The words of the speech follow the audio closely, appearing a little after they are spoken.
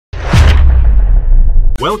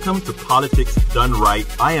Welcome to Politics Done Right.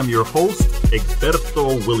 I am your host,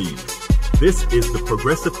 Egberto Williams. This is the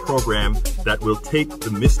progressive program that will take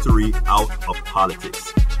the mystery out of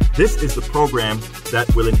politics. This is the program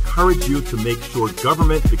that will encourage you to make sure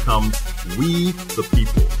government becomes we the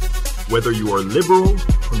people. Whether you are liberal,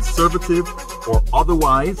 conservative, or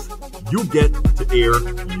otherwise, you get to air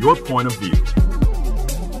your point of view.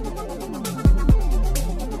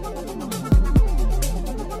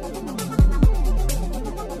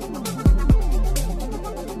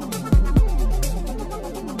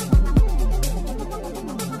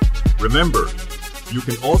 Remember, you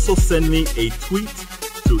can also send me a tweet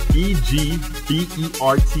to EGBERTOWILLIES.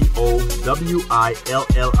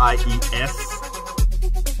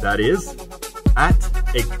 That is, at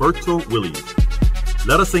Egberto Williams.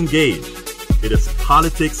 Let us engage. It is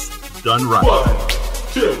Politics Done Right. 1,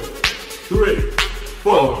 2, 3,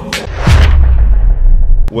 4.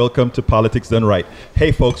 Welcome to Politics Done Right.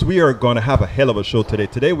 Hey folks, we are going to have a hell of a show today.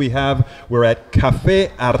 Today we're at Café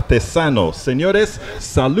Artesanos. Señores,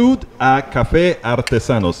 salud a Café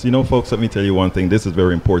Artesanos. You know folks, let me tell you one thing. This is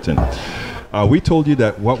very important. We told you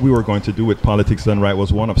that what we were going to do with Politics Done Right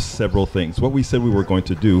was one of several things. What we said we were going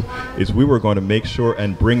to do is we were going to make sure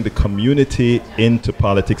and bring the community into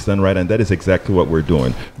Politics Done Right, and that is exactly what we're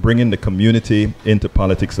doing. Bringing the community into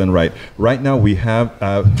Politics Done Right. Right now we have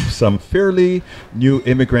some fairly new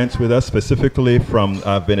immigrants with us, specifically from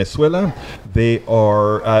Venezuela. They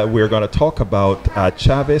are, we're going to talk about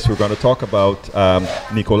Chavez. We're going to talk about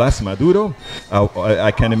Nicolas Maduro.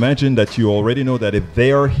 I can imagine that you already know that if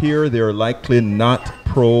they are here, they're likely not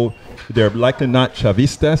they're likely not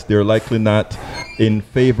Chavistas. They're likely not in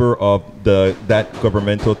favor of that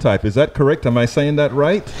governmental type. Is that correct? Am I saying that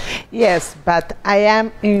right? Yes, but I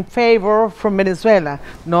am in favor from Venezuela,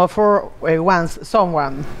 not for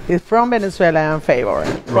someone. It's from Venezuela I'm in favor.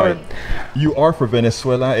 Right. You are for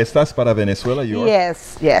Venezuela. ¿Estás para Venezuela? You are?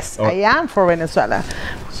 Yes, I am for Venezuela.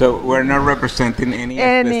 So we're not representing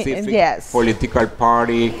any specific political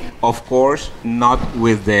party, of course, not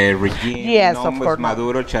with the regime, not with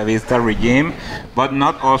Maduro Chavista regime, but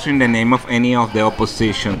not also in the name of any of the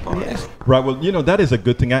opposition parties. Yes. Right, well, you know, that is a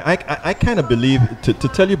good thing. I kind of believe, to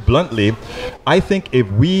tell you bluntly, I think if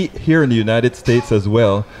we here in the United States as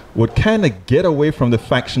well would kind of get away from the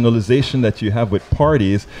factionalization that you have with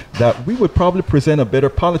parties, that we would probably present a better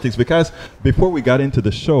politics. Because before we got into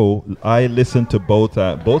the show, I listened to both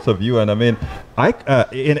of you, and I mean,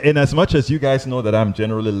 in as much as you guys know that I'm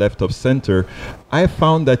generally left of center, I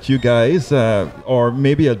found that you guys are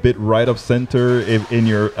maybe a bit right of center in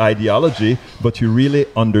your ideology, but you really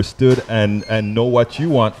understood and know what you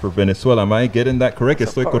want for Venezuela. Am I getting that correct?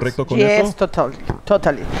 ¿Estoy correcto con eso? Yes,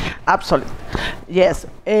 totally, absolutely. Yes,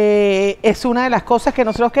 es una de las cosas que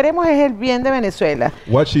nosotros queremos es el bien de Venezuela.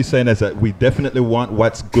 What she's saying is that we definitely want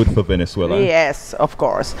what's good for Venezuela. Yes, of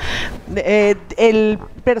course. El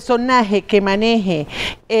personaje que maneje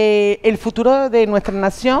el futuro de nuestra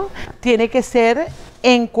nación tiene que ser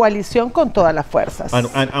en coalición con todas las fuerzas.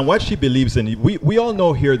 And what she believes in, we all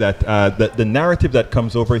know here that the narrative that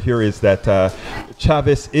comes over here is that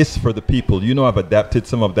Chavez is for the people. You know, I've adapted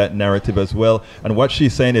some of that narrative as well. And what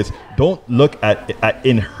she's saying is, don't look at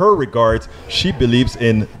in her regards, she believes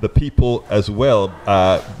in the people as well,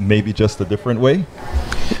 maybe just a different way.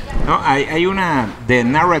 No, the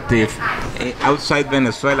narrative outside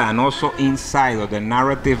Venezuela and also inside of the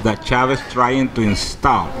narrative that Chavez trying to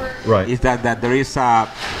install is that there is a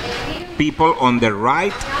people on the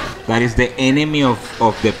right that is the enemy of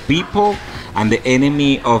the people and the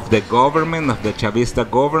enemy of the government, of the Chavista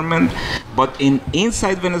government. But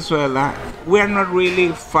inside Venezuela, we are not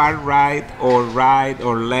really far right or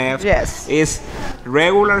left. Yes. It's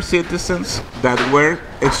regular citizens that were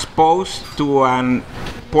exposed to an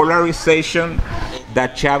polarization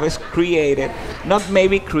that Chavez created, not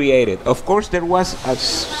maybe created. Of course, there was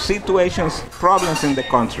situations, problems in the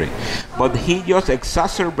country, but he just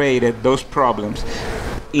exacerbated those problems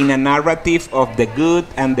in a narrative of the good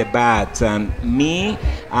and the bad. And me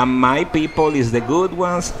and my people is the good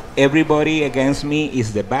ones. Everybody against me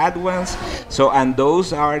is the bad ones. So, and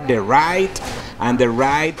those are the right. And the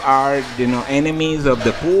right are, enemies of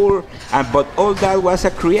the poor. But all that was a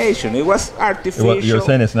creation. It was artificial. Well, you're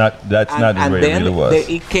saying that's not the way it really was.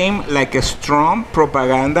 It came like a strong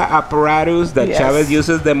propaganda apparatus that Chavez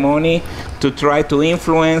uses the money to try to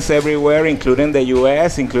influence everywhere, including the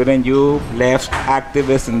U.S., including you left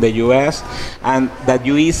activists in the U.S., and that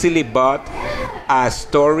you easily bought a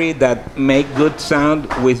story that make good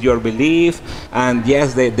sound with your belief. And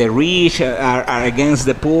yes, the rich are against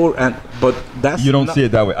the poor, But that's You don't see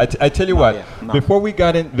it that way. I tell you what, no. before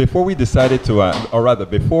we decided to, or rather,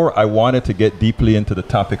 before I wanted to get deeply into the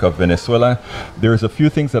topic of Venezuela, there's a few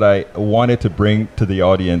things that I wanted to bring to the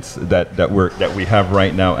audience that we have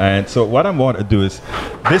right now. And so what I want to do is,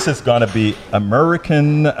 this is going to be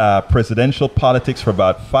American presidential politics for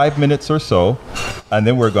about 5 minutes or so, and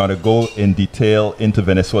then we're going to go in detail into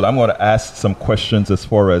Venezuela. I'm going to ask some questions as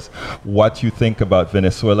far as what you think about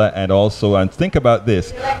Venezuela, and also, and think about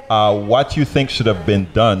this, what you think should have been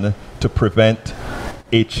done to prevent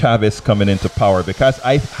a Chavez coming into power, because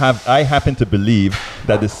I happen to believe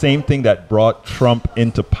that the same thing that brought Trump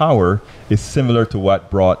into power is similar to what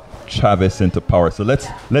brought Chavez into power. So let's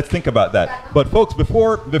think about that. But folks,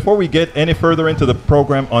 before we get any further into the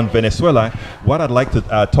program on Venezuela, what I'd like to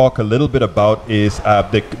talk a little bit about is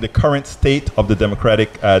the current state of the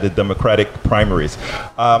Democratic primaries.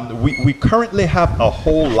 We currently have a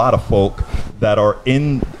whole lot of folk that are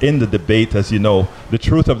in the debate. As you know, the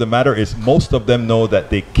truth of the matter is most of them know that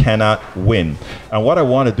they cannot win. And what I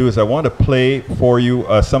want to do is I want to play for you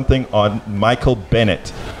something on Michael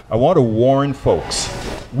Bennett. I want to warn folks,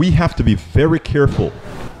 we have to be very careful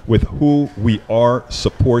with who we are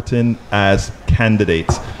supporting as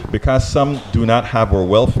candidates, because some do not have our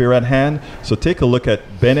welfare at hand. So take a look at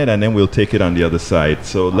Bennett, and then we'll take it on the other side.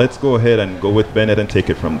 So let's go ahead and go with Bennett and take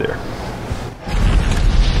it from there.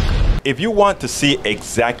 If you want to see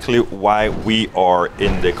exactly why we are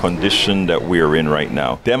in the condition that we are in right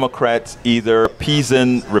now, Democrats either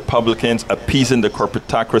appeasing Republicans, appeasing the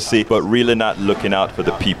corporatocracy, but really not looking out for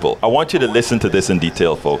the people. I want you to listen to this in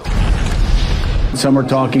detail, folks. Some are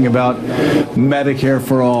talking about Medicare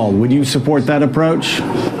for all. Would you support that approach?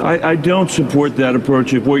 I don't support that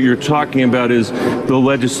approach. If what you're talking about is the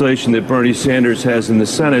legislation that Bernie Sanders has in the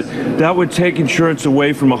Senate, that would take insurance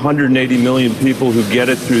away from 180 million people who get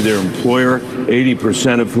it through their employer,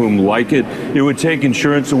 80% of whom like it. It would take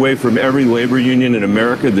insurance away from every labor union in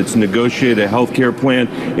America that's negotiated a health care plan,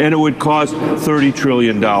 and it would cost $30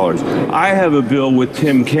 trillion. I have a bill with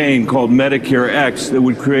Tim Kaine called Medicare X that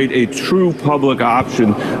would create a true public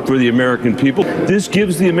option for the American people. This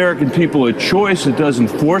gives the American people a choice. It doesn't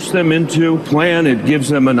force them into a plan. It gives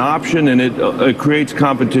them an option, and it creates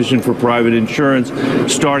competition for private insurance,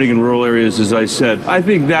 starting in rural areas, as I said. I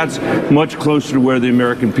think that's much closer to where the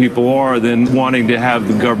American people are than wanting to have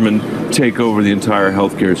the government take over the entire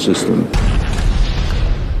healthcare system.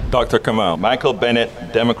 Dr. Kamal, Michael Bennett,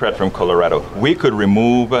 Democrat from Colorado. We could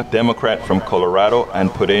remove a Democrat from Colorado and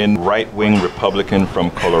put in right-wing Republican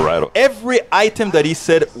from Colorado. Every item that he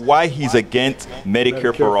said why he's against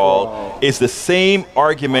Medicare for all is the same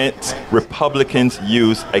argument Republicans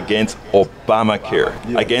use against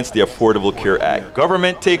Obamacare, against the Affordable Care Act.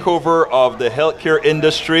 Government takeover of the healthcare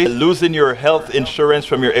industry, losing your health insurance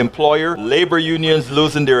from your employer, labor unions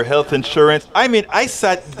losing their health insurance. I mean, I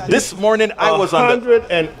sat this morning, I was on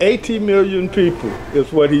the... 80 million people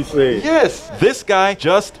is what he said. Yes, this guy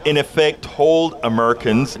just in effect told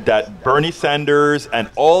Americans that Bernie Sanders and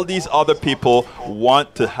all these other people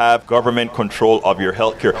want to have government control of your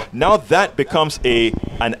health care. Now that becomes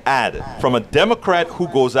an ad from a Democrat who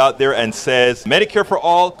goes out there and says Medicare for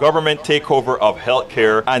all, government takeover of health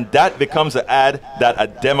care, and that becomes an ad that a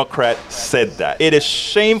Democrat said that. It is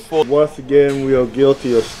shameful. Once again, we are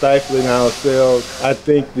guilty of stifling ourselves. I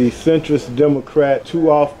think the centrist Democrat too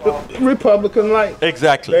often, Republican-like.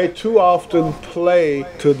 Exactly. They too often play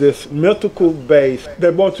to this mythical base. They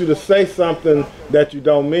want you to say something that you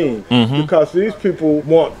don't mean. Because these people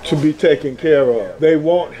want to be taken care of. They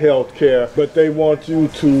want health care, but they want you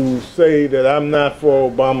to say that I'm not for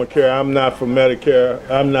Obamacare, I'm not for Medicare,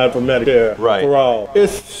 I'm not for Medicare for all.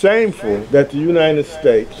 It's shameful that the United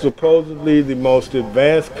States, supposedly the most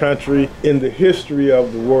advanced country in the history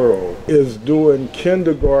of the world, is doing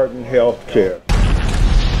kindergarten health care.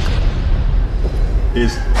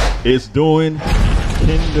 Is doing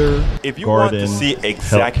kindergarten. If you want to see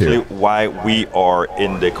exactly why we are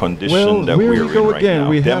in the condition that we're in right now,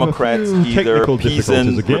 we Democrats have a few either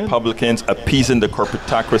appeasing again. Republicans, appeasing the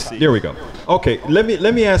corporatocracy. There we go. Okay, let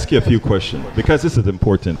me ask you a few questions, because this is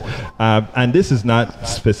important, and this is not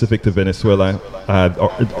specific to Venezuela.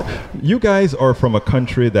 You guys are from a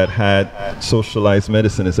country that had socialized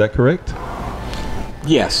medicine. Is that correct?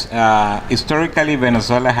 Yes, historically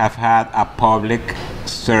Venezuela have had a public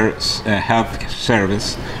health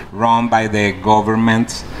service run by the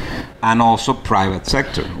government and also private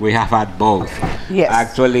sector. We have had both. Yes.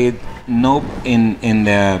 Actually, no, in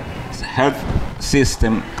the health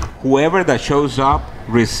system, whoever that shows up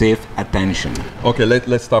receive attention. Okay,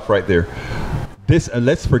 let's stop right there.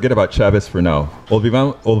 let's forget about Chavez for now.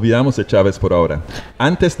 Olvidamos de Chavez por ahora.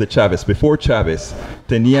 Antes de Chavez, before Chavez,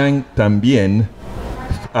 tenían también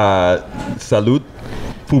salud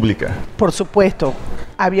pública. Por supuesto,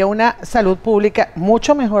 había una salud pública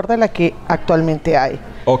mucho mejor de la que actualmente hay.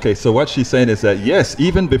 Okay, so what she's saying is that yes,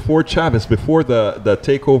 even before Chavez, before the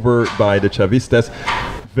takeover by the Chavistas,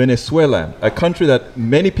 Venezuela, a country that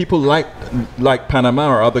many people like Panama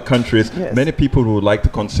or other countries, yes. many people would like to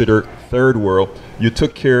consider third world, you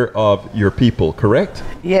took care of your people, correct?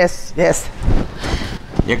 Yes, yes.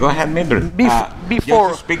 Yeah, go ahead, Mildred. Before.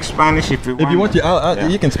 Just speak Spanish if you want. If you want to,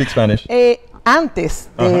 you can speak Spanish. Antes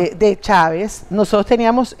de Chávez, nosotros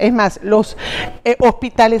teníamos, es más, los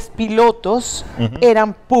hospitales pilotos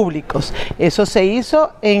eran públicos. Eso se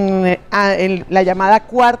hizo en la llamada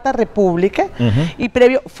Cuarta República y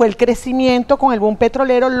previo fue el crecimiento con el boom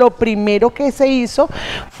petrolero. Lo primero que se hizo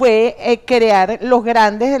fue crear las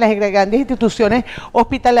grandes instituciones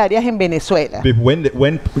hospitalarias en Venezuela.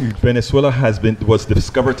 When Venezuela was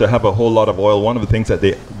discovered to have a whole lot of oil, one of the things that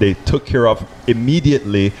they took care of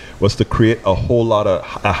immediately was to create a whole lot of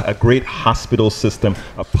a great hospital system,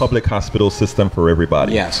 a public hospital system for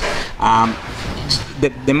everybody. Yes. The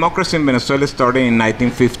democracy in Venezuela started in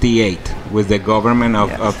 1958 with the government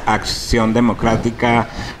of Acción Democrática,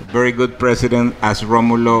 very good president as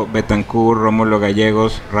Rómulo Betancourt, Rómulo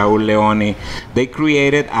Gallegos, Raúl Leoni. They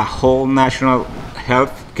created a whole national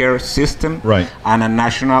healthcare system and a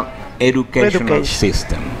national educational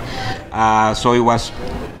system. So it was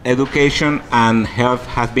education and health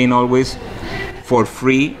has been always for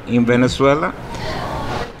free in Venezuela.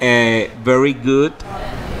 Very good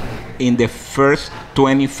in the first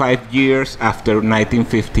 25 years after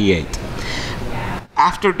 1958.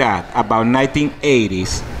 After that, about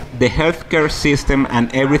 1980s, the healthcare system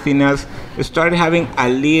and everything else started having a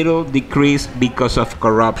little decrease because of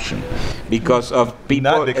corruption, because of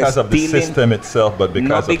people not because of the system itself, but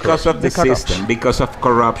because of the system, because of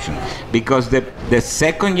corruption, because the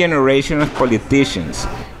second generation of politicians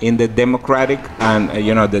in the democratic and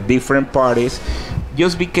the different parties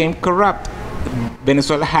just became corrupt.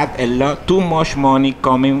 Venezuela had too much money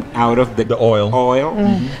coming out of the oil,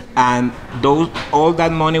 and all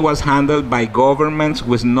that money was handled by governments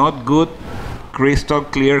with not good, crystal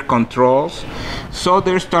clear controls. So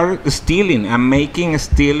they started stealing and making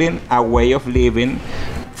stealing a way of living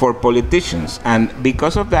for politicians, and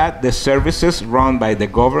because of that, the services run by the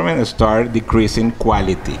government started decreasing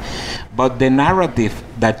quality. But the narrative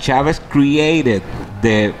that Chavez created,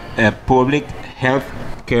 the public health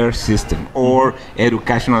care system or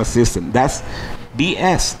educational system, that's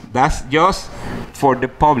BS. That's just for the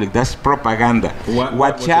public. That's propaganda.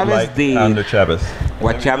 What Chavez did under Chavez.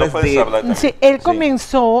 What Chavez did. Sí, él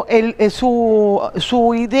comenzó,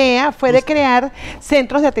 su idea fue de crear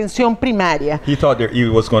centros de atención primaria. He thought that he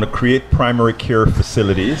was going to create primary care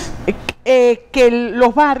facilities. Que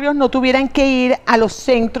los barrios no tuvieran que ir a los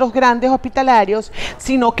centros grandes hospitalarios,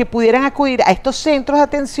 sino que pudieran acudir a estos centros de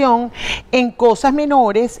atención en cosas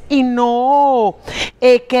menores y no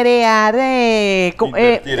crear en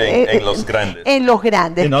los grandes. En los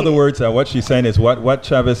grandes. In other words, what she's saying is what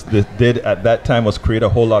Chavez did at that time was create a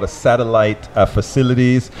whole lot of satellite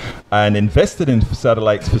facilities and invested in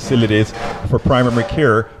satellite facilities for primary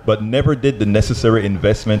care, but never did the necessary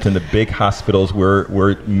investment in the big hospitals where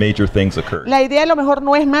major things occurred. La idea a lo mejor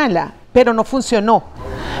no es mala, pero no funcionó.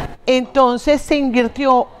 Entonces se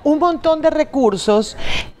invirtió un montón de recursos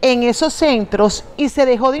en esos centros y se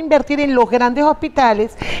dejó de invertir en los grandes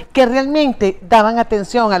hospitales que realmente daban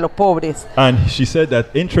atención a los pobres. And she said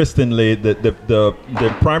that interestingly, the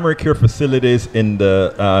primary care facilities in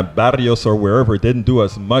the barrios or wherever didn't do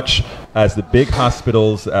as much as the big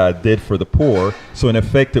hospitals did for the poor. So in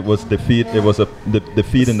effect, it was defeat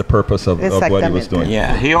in the purpose of what he was doing.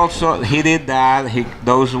 Yeah, he did that.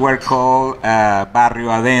 Those were called barrio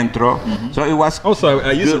adentro. So it was. Also,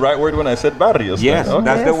 I used the right word when I said barrios. Yes, okay.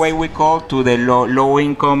 That's the way we call to the low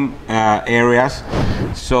income areas.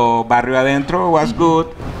 So barrio adentro was good.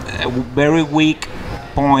 Very weak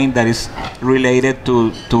point that is related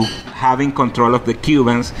to having control of the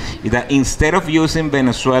Cubans is that instead of using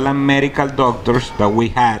Venezuelan medical doctors that we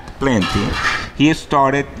had plenty, he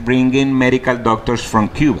started bringing medical doctors from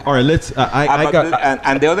Cuba. All right, let's.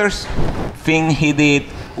 And the other thing he did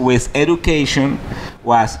with education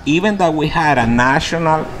was, even that we had a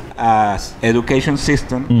national education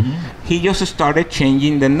system, he just started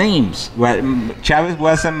changing the names. Well, Chavez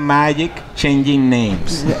was a magic changing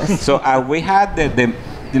names. Yes. So we had the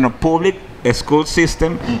public school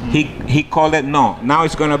system, he called it, no, now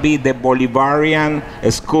it's going to be the Bolivarian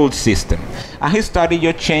school system. And he started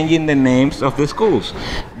just changing the names of the schools.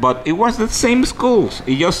 But it was the same schools,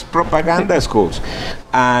 it just propaganda schools.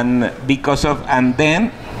 And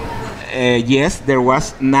then, yes, there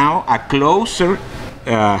was now a closer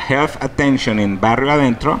health attention in Barrio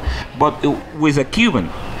Adentro, but with a Cuban.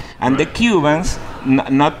 And the Cubans,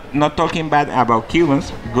 not talking bad about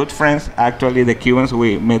Cubans, good friends, actually the Cubans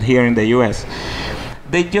we met here in the US,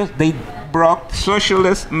 they brought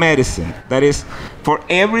socialist medicine. That is, for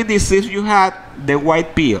every disease you had, the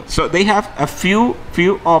white pill. So they have a few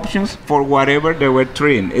options for whatever they were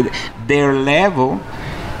treating. Their level,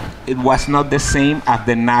 it was not the same as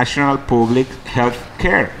the national public health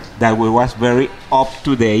care, that was very up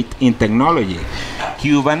to date in technology.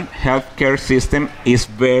 Cuban healthcare system is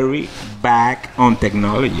very back on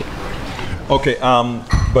technology. Okay,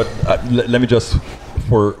 but let me just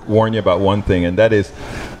forewarn you about one thing, and that is,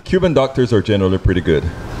 Cuban doctors are generally pretty good.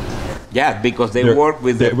 Yeah, because they work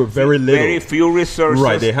with very few resources.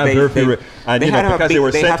 Right, they have very few. And you know, because they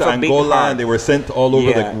were sent to Angola and they were sent all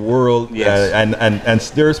over the world. Yes. And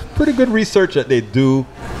there's pretty good research that they do.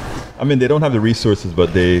 I mean, they don't have the resources,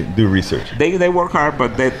 but they do research. They work hard,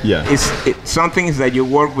 but something is that you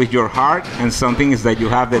work with your heart, and something is that you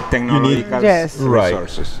have the technological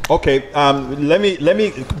resources. Right. Okay. Let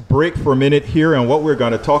me break for a minute here, and what we're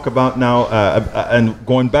going to talk about now, and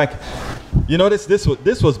going back. You notice this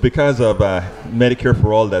was because of Medicare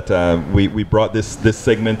for All that we brought this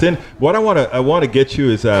segment in. What I want to get you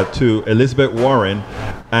is to Elizabeth Warren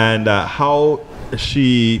and how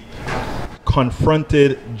she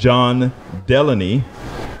confronted John Delaney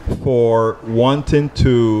for wanting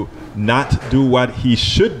to not do what he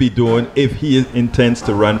should be doing if he intends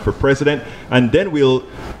to run for president. And then we'll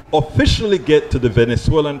officially get to the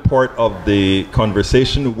Venezuelan part of the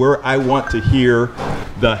conversation, where I want to hear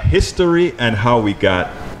the history and how we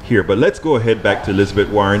got here. But let's go ahead back to Elizabeth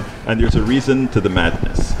Warren, and there's a reason to the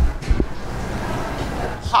madness.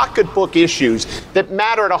 Pocketbook issues that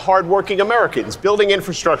matter to hardworking Americans: building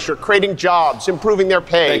infrastructure, creating jobs, improving their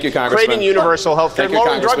pay, Thank you, Congressman. creating universal health care,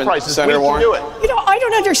 lowering drug prices. Senator we Warren. can do it. You know, I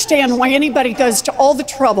don't understand why anybody goes to all the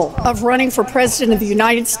trouble of running for president of the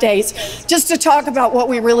United States just to talk about what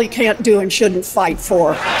we really can't do and shouldn't fight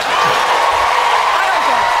for.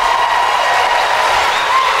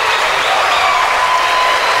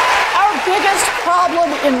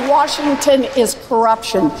 In Washington is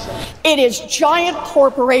corruption. It is giant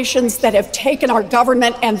corporations that have taken our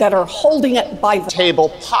government and that are holding it by the table.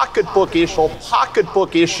 Pocketbook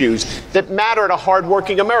issues that matter to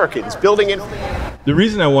hardworking Americans. The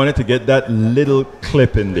reason I wanted to get that little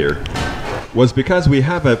clip in there was because we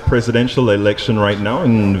have a presidential election right now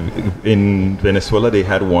in Venezuela. They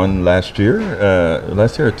had one last year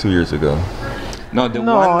or 2 years ago. No, the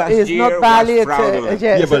one last year not valid. was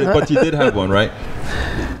Yes. Yeah, but you did have one, right?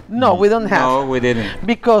 No, we don't have. No, we didn't.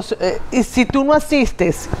 Because si tú no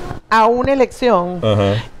asistes a una elección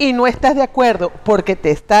y no estás de acuerdo porque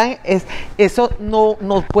te están, eso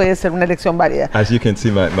no puede ser una elección válida. As you can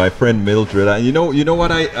see, my friend Mildred, you know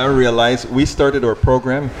what I realized? We started our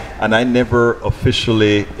program and I never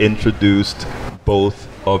officially introduced both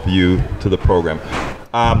of you to the program.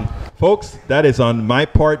 Folks, that is on my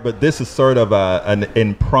part, but this is sort of an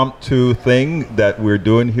impromptu thing that we're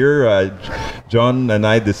doing here. John and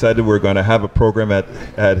I decided we're going to have a program at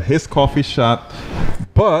his coffee shop,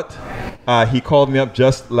 but he called me up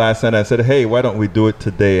just last night and I said, hey, why don't we do it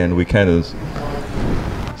today? And we kind of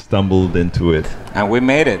stumbled into it. And we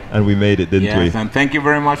made it. And we made it, didn't we? Yes, and thank you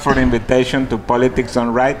very much for the invitation to Politics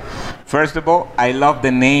Done Right. First of all, I love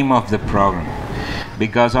the name of the program,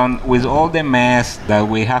 because with all the mess that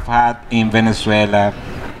we have had in Venezuela,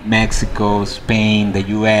 Mexico, Spain, the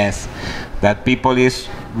US, that people is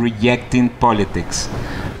rejecting politics.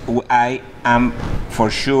 I am for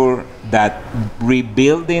sure that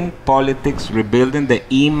rebuilding politics, rebuilding the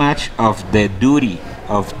image of the duty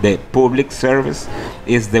of the public service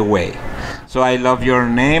is the way. So I love your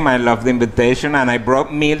name, I love the invitation, and I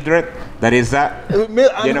brought Mildred. That is that. Who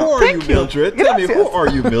are you, Mildred? Tell me, who are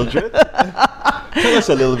you, Mildred? Tell us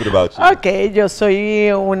a little bit about you. Ok, yo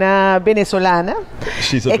soy una venezolana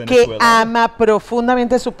que ama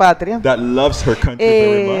profundamente su patria. That loves her country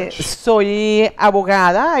very much. Soy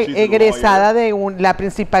abogada, egresada de la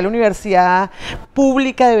principal universidad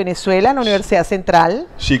pública de Venezuela, la Universidad Central.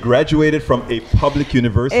 She graduated from a public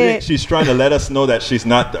university. She's trying to let us know that she's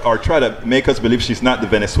not, or try to make us believe she's not the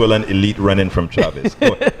Venezuelan elite running from Chavez.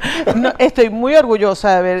 No, estoy muy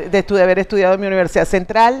orgullosa de haber estudiado en mi Universidad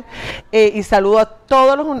Central y saludo a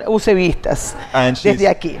todos los usevistas desde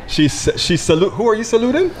aquí. Who are you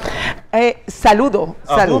saluting? Saludos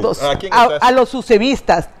 ¿quién es a los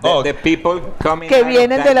sucevistas The people coming que out of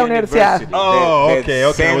vienen that de la universidad. university, Oh, the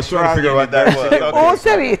okay. I was trying to figure out what that was. University. Okay.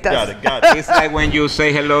 Sucevistas. Got it. It's like when you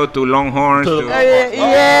say hello to Longhorns.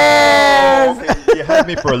 Yes. Okay, you had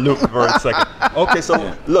me for a loop for a second. Okay,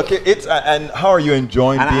 so look, it's and how are you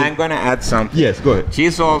enjoying And being? I'm going to add something. Yes, go ahead.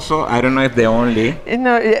 She's also, I don't know if the only,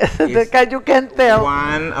 No, yes, you can't tell.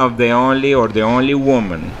 one of the only or the only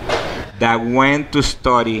woman that went to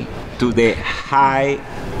study to the high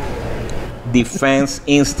defense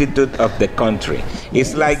institute of the country.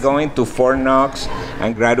 It's like going to Fort Knox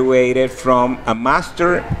and graduated from a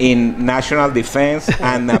master in national defense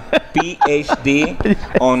and a PhD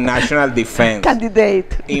on national defense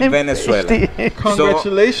Candidate in Venezuela.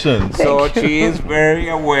 Congratulations. So she is very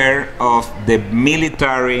aware of the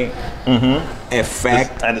military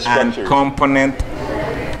effect And the and structures. component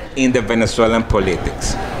in the Venezuelan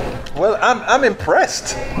politics. Well, I'm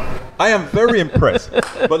impressed. I am very impressed.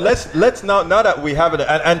 But let's now that we have it,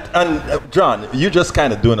 and John, you just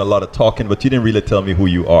kind of doing a lot of talking, but you didn't really tell me who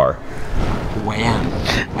you are. Who I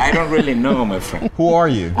am? I don't really know, my friend. Who are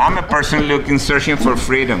you? I'm a person searching for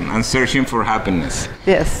freedom and searching for happiness.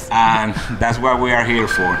 Yes. And that's what we are here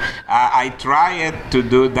for. I tried to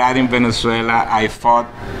do that in Venezuela. I fought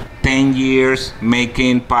 10 years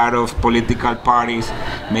making part of political parties,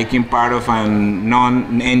 making part of a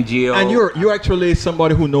non-NGO. And you're actually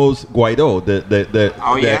somebody who knows Guaido, the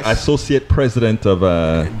yes. associate president of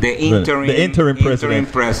the interim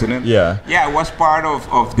president. Yeah. Yeah, I was part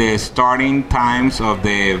of the starting times of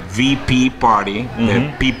the VP party,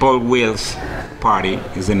 the People Wills Party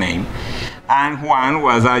is the name. And Juan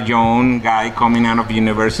was a young guy coming out of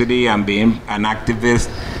university and being an activist,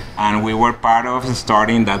 and we were part of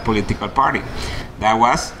starting that political party. That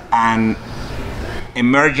was an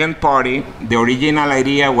emergent party. The original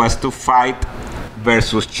idea was to fight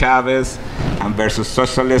versus Chavez and versus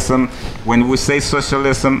socialism. When we say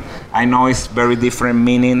socialism, I know it's very different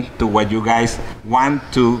meaning to what you guys want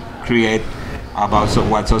to create about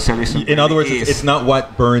what socialism In other words, is. it's not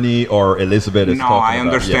what Bernie or Elizabeth is talking about. I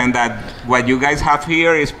understand that what you guys have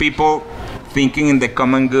here is people thinking in the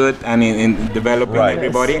common good and in developing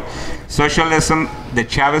everybody. Socialism, the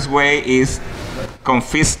Chavez way, is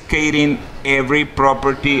confiscating every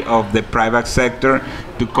property of the private sector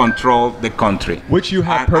to control the country. Which you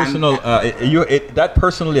have that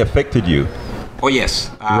personally affected you. Oh yes,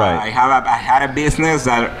 Right. I had a business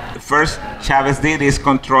that first Chavez did is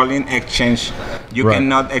controlling exchange. You Right.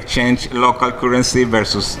 cannot exchange local currency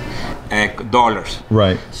versus dollars.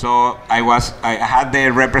 Right. So I had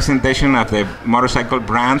the representation of the motorcycle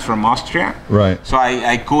brands from Austria. Right. So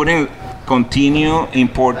I couldn't continue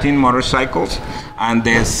importing motorcycles, and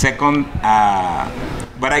the second,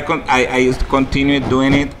 but I continued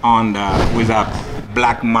doing it with a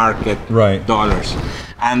black market dollars,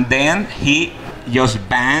 and then he just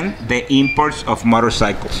banned the imports of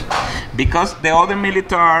motorcycles because the other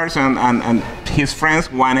militaries and his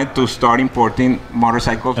friends wanted to start importing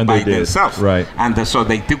motorcycles And by they did. themselves. Right. And so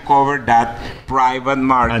they took over that private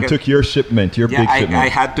market. And took your shipment, your big shipment. I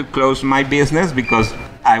had to close my business because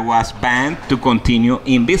I was banned to continue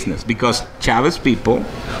in business because Chavez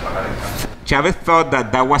thought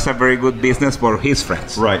that was a very good business for his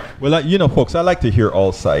friends. Right. Well, folks, I like to hear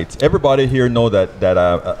all sides. Everybody here know that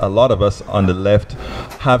a lot of us on the left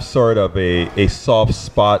have sort of a soft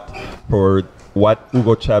spot for what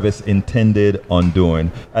Hugo Chavez intended on doing.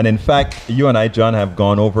 And in fact, you and I, John, have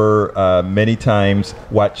gone over many times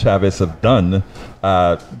what Chavez have done,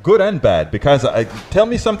 good and bad. Because tell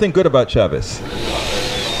me something good about Chavez.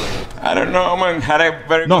 I don't know, man. Had a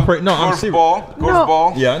very I'm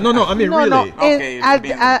curveball. Yeah, no, I mean, really.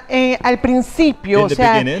 Okay, al principio, In o the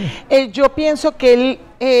sea, beginning. Yo pienso que él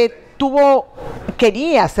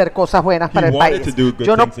quería hacer cosas buenas para el wanted país. to do good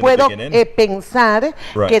Yo no things in the puedo beginning. pensar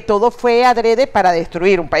Right. que todo fue adrede para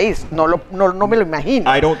destruir un país. No me lo imagino.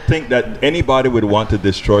 I don't think that anybody would want to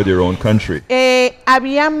destroy their own country.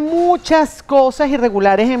 Había muchas cosas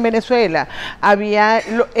irregulares en Venezuela.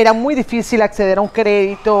 Era muy difícil acceder a un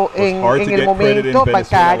crédito It was hard en to el get credit in momento Venezuela.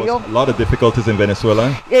 bancario. Was a lot of difficulties in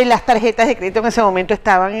Venezuela. Las tarjetas de crédito en ese momento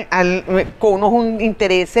estaban con unos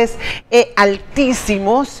intereses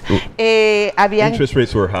altísimos. Habían Interest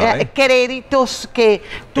rates were high. créditos que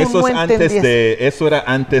tú no entendías. Eso era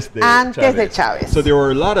antes de Chavez. So there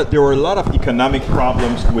were a lot of economic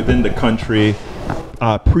problems within the country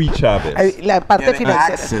pre-Chavez. La parte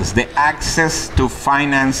financiera. The access to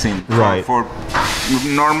financing Right. for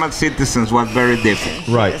normal citizens was very different.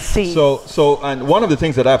 Right. Sí. So, and one of the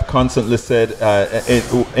things that I've constantly said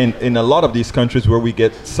in a lot of these countries where we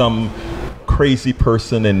get some crazy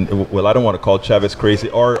person, and well, I don't want to call Chavez crazy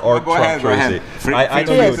or Trump crazy. I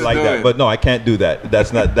know you would like that, but no, I can't do that.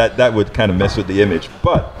 That's not that would kind of mess with the image.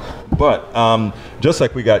 But just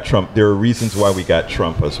like we got Trump, there are reasons why we got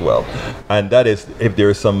Trump as well, and that is if there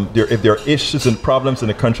are issues and problems in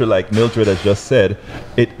a country, like Mildred has just said,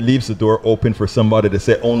 it leaves the door open for somebody to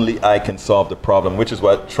say only I can solve the problem, which is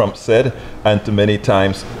what Trump said, and to many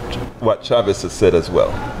times what Chavez has said as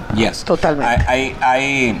well. Yes, totalmente.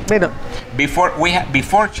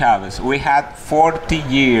 Before Chavez, we had 40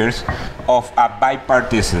 years of a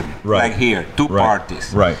bipartisan, like here, two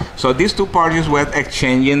parties. Right. So these two parties were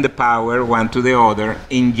exchanging the power one to the other.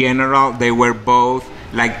 In general, they were both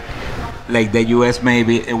like the U.S.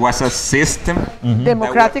 maybe it was a system.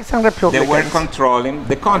 Democrats and Republicans. They were controlling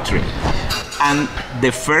the country. And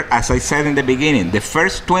as I said in the beginning, the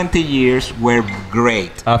first 20 years were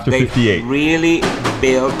great. After 58. They really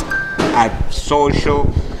built a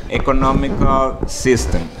social, economical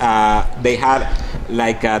system. They had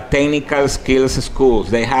like technical skills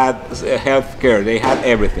schools. They had healthcare. They had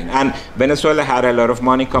everything. And Venezuela had a lot of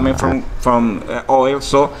money coming from oil,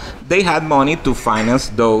 so they had money to finance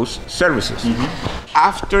those services.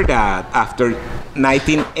 After that, after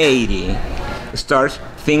 1980,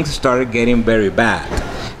 things started getting very bad,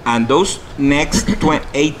 and those next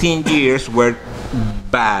 18 years were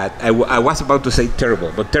bad. I was about to say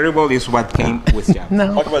terrible, but terrible is what came with Chavez.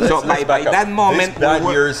 No. So by that moment,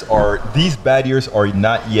 these bad years are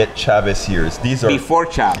not yet Chavez years. These are before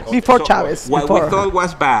Chavez. Before Chavez. What we thought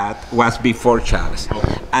was bad was before Chavez,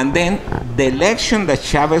 and then the election that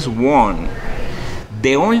Chavez won.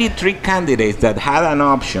 The only three candidates that had an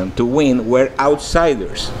option to win were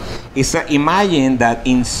outsiders. Imagine that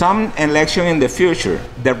in some election in the future,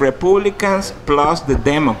 the Republicans plus the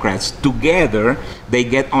Democrats together, they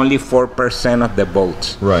get only 4% of the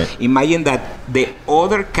votes. Right. Imagine that the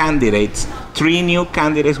other candidates, 3 new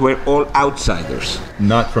candidates, were all outsiders.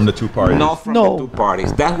 Not from the two parties. Not from the two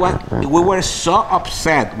parties. That's what we were so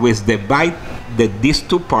upset with these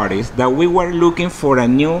two parties that we were looking for a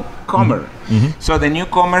newcomer. So the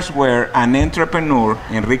newcomers were an entrepreneur,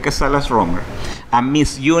 Enrique Salas Romer, a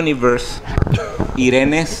Miss Universe,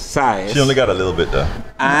 Irene Saez. She only got a little bit though.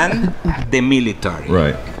 And the military,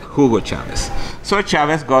 right? Hugo Chavez. So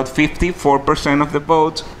Chavez got 54% of the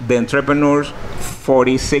votes, the entrepreneurs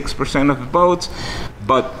 46% of the votes,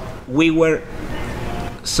 but we were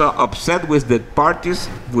so upset with the parties,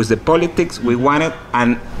 with the politics, we wanted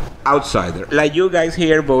an outsider. Like you guys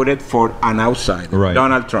here voted for an outsider, right.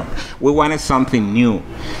 Donald Trump. We wanted something new.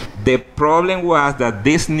 The problem was that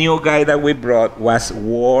this new guy that we brought was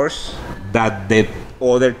worse than the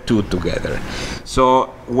other two together.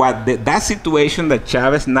 So that situation that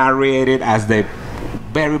Chavez narrated as the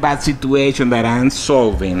very bad situation that I'm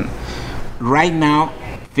solving, right now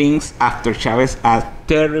things after Chavez are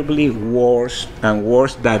terribly worse and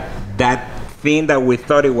worse than that thing that we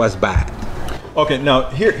thought it was bad. Okay, now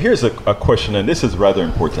here's a question, and this is rather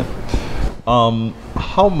important.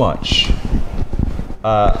 How much?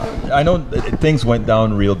 I know things went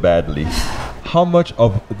down real badly. How much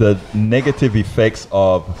of the negative effects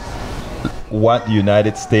of what the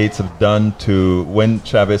United States have done to when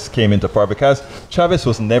Chavez came into power? Because Chavez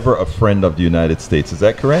was never a friend of the United States. Is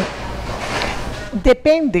that correct?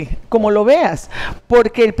 Depende, como lo veas,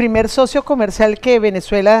 porque el primer socio comercial que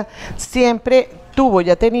Venezuela siempre tuvo y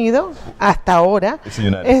ha tenido hasta ahora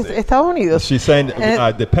es Estados Unidos. She's saying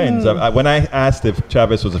depends. When I asked if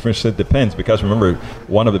Chavez was a friend, she said depends, because remember,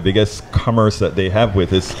 one of the biggest commerce that they have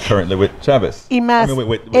with is currently with Chavez. Y más,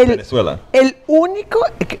 with Venezuela. El único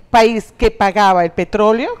país que pagaba el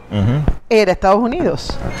petróleo era Estados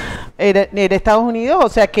Unidos. Era Estados Unidos, o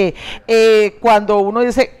sea que cuando uno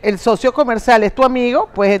dice el socio comercial es tu amigo,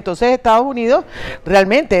 pues entonces Estados Unidos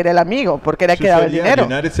realmente era el amigo, porque era el que daba el dinero.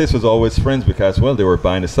 The United States was always friends because, well, they were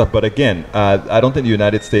buying the stuff. But again, I don't think the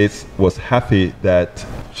United States was happy that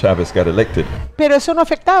Chavez got elected. Pero eso no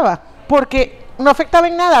afectaba, porque no afectaba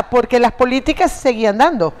en nada, porque las políticas seguían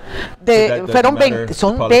dando.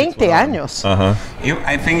 Son 20 años.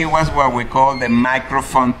 I think it was what we call the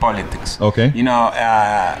microphone politics. Okay. You know,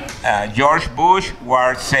 George Bush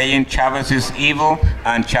was saying Chavez is evil,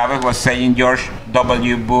 and Chavez was saying George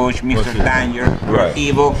W. Bush, Mr. Danger, were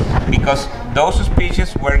evil, because those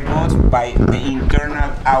speeches were good by the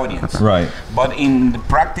internal audience. Right. But in the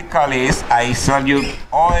practical is, I sell you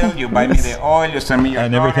oil, you buy me the oil, you send me your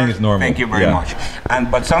and everything is normal. Thank you very much.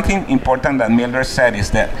 But something important that Miller said is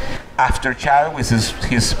that after Chavez with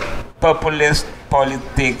his populist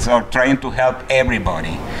politics or trying to help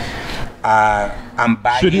everybody, and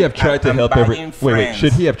buying. Should he have tried to help wait,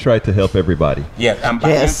 should he have tried to help everybody? Yes, and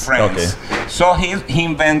buying Yes. friends. Okay. So he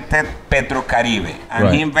invented Petrocaribe, and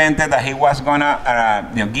Right. he invented that he was gonna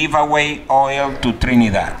give away oil to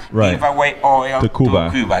Trinidad, Right. give away oil To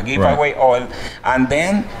Cuba. give Right. away oil, and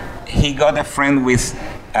then he got a friend with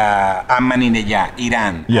Ahmadinejad,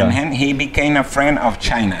 Iran, Yeah. and then he became a friend of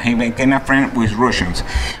China. He became a friend with Russians.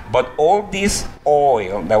 But all this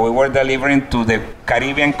oil that we were delivering to the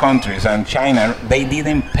Caribbean countries and China, they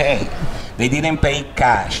didn't pay. They didn't pay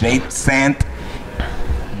cash. They sent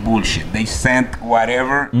bullshit. They sent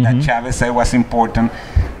whatever that Chavez said was important.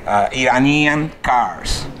 Iranian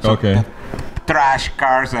cars. So Okay. trash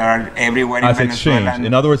cars that are everywhere As in Venezuela. exchange.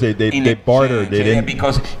 In other words, they bartered. They didn't.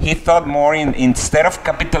 Because he thought more instead of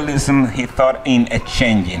capitalism, he thought in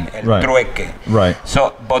exchanging, el Right. trueque. Right.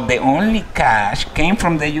 So, but the only cash came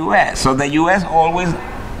from the U.S. So the U.S. always,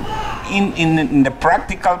 in the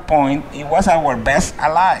practical point, it was our best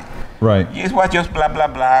ally. Right. It was just blah blah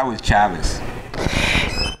blah with Chavez.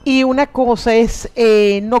 Y una cosa es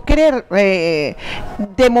no querer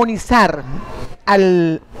demonizar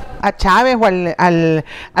a Chávez o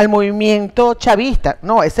al movimiento chavista.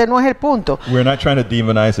 No, ese no es el punto. We're not trying to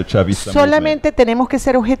demonize the Chavista Solamente movement. tenemos que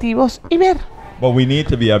ser objetivos y ver. But we need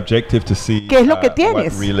to be objective to see ¿Qué es lo que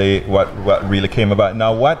tienes? what really came about.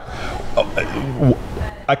 Now,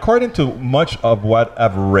 according to much of what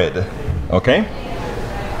I've read, okay,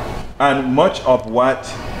 and much of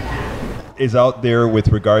what is out there with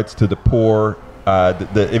regards to the poor,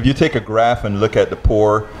 if you take a graph and look at the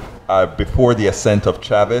poor before the ascent of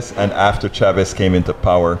Chavez and after Chavez came into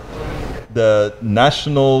power, the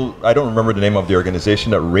national, I don't remember the name of the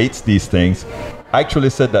organization that rates these things, actually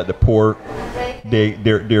said that the poor,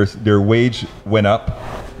 their wage went up,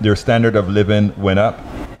 their standard of living went up,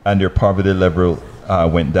 and their poverty level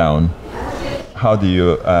went down. How do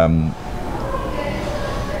you...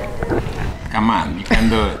 Come on, you can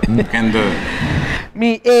do it. You can do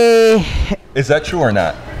it. Is that true or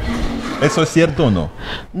not? ¿Eso es cierto o no?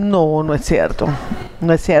 No, no es cierto.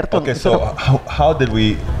 No es cierto. Okay, so how did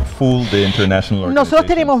we fool the international organization? Nosotros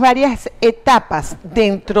tenemos varias etapas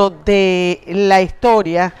dentro de la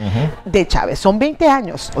historia de Chávez. Son 20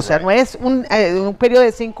 años, o sea, no es un periodo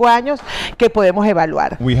de 5 años que podemos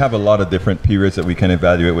evaluar. We have a lot of different periods that we can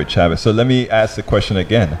evaluate with Chavez. So let me ask the question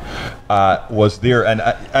again. Was there, and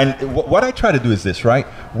what I try to do is this, right?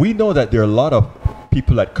 We know that there are a lot of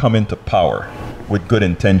people that come into power with good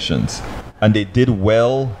intentions, and they did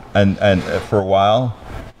well and for a while,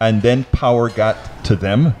 and then power got to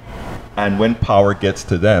them, and when power gets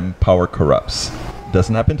to them, power corrupts.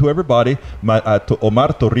 Doesn't happen to everybody. To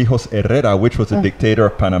Omar Torrijos Herrera, which was a dictator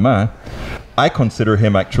of Panama, I consider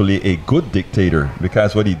him actually a good dictator,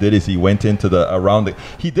 because what he did is he went into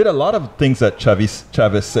he did a lot of things that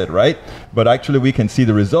Chavez said, right? But actually we can see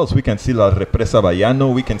the results. We can see La Represa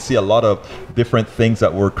Bayano. We can see a lot of different things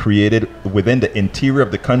that were created within the interior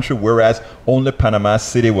of the country, whereas only Panama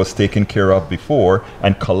City was taken care of before,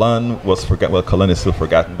 and Colón was forgotten. Well, Colón is still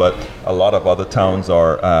forgotten, but a lot of other towns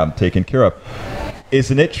are taken care of.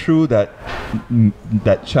 Isn't it true that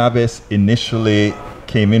Chavez initially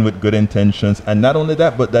came in with good intentions, and not only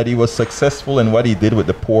that, but that he was successful in what he did with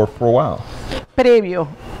the poor for a while? Previo,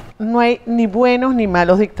 no hay ni buenos ni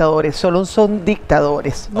malos dictadores, solo son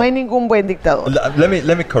dictadores. No hay ningún buen dictador.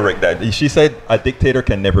 Let me correct that. She said a dictator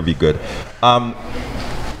can never be good.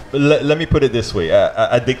 Let me put it this way.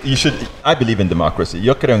 I believe in democracy.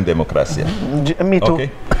 Yo creo en democracia. Me too.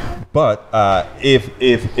 Okay. But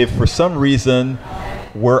if for some reason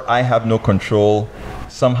where I have no control,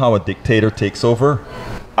 somehow a dictator takes over,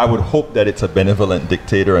 I would hope that it's a benevolent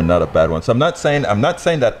dictator and not a bad one. So I'm not saying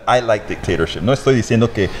that I like dictatorship. No estoy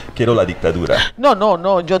diciendo que quiero la dictadura.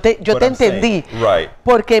 No, yo te entendí. Right.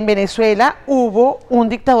 Porque en Venezuela hubo un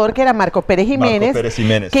dictador que era Marco Pérez Jiménez,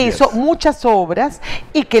 que hizo muchas obras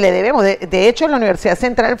y que le debemos. De hecho, la Universidad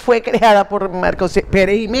Central fue creada por Marco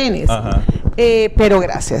Pérez Jiménez. Pero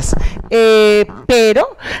gracias.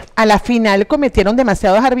 Pero a la final cometieron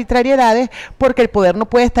demasiadas arbitrariedades porque el poder no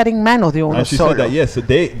puede estar en manos de uno And she solo. said that, yes,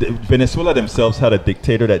 Venezuela themselves had a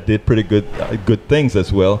dictator that did pretty good things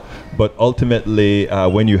as well, but ultimately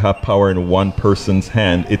when you have power in one person's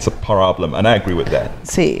hand, it's a problem, and I agree with that.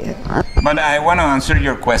 Sí. But I want to answer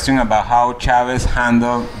your question about how Chavez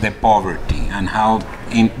handled the poverty and how,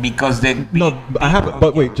 because the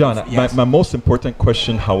but wait, John, yes. my most important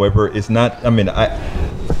question, however, is not,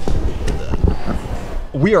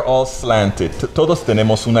 we are all slanted. Todos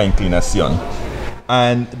tenemos una inclinación.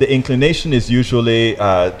 And the inclination is usually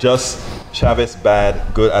just Chavez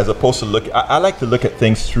bad, good, as opposed to I like to look at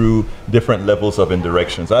things through different levels of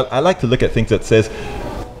indirections. I like to look at things that says,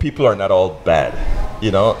 people are not all bad. You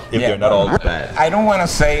know, if they're not all bad. I don't want to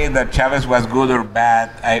say that Chavez was good or bad.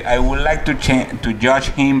 I would like to judge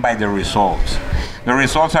him by the results. The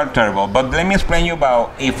results are terrible. But let me explain you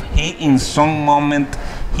about if he, in some moment,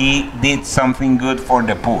 he did something good for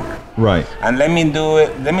the poor. Right. And let me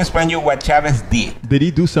explain you what Chavez did. Did he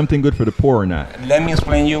do something good for the poor or not? Let me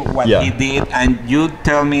explain you what he did, and you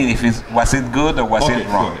tell me if was it good or was it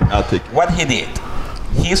wrong. Sure. I'll take it. What he did,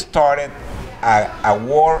 he started a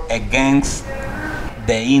war against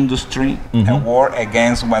the industry, a war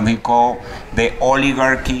against what we call the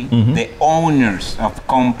oligarchy, the owners of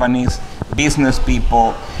companies, business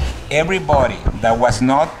people, everybody that was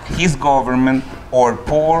not his government or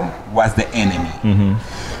poor was the enemy.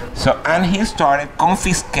 So, and he started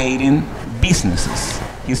confiscating businesses.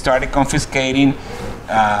 He started confiscating,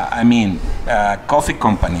 coffee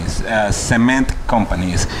companies, cement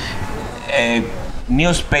companies,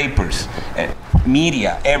 newspapers,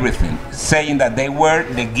 media, everything, saying that they were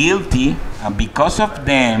the guilty, and because of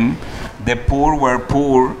them, the poor were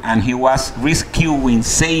poor, and he was rescuing,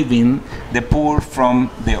 saving the poor from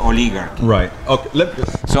the oligarchy. Right. Okay.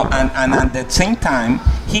 So, and at the same time,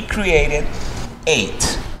 he created aid,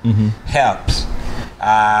 helps,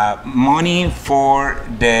 money for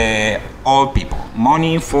the old people,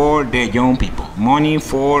 money for the young people, money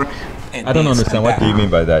for. I don't understand. What do you mean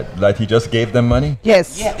by that? Like he just gave them money?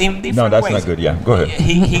 Yes. Yeah, in different No, that's ways. not good. Yeah, go ahead.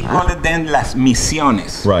 He called it then las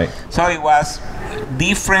misiones. Right. So it was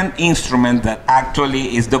different instrument that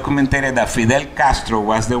actually is documented that Fidel Castro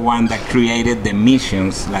was the one that created the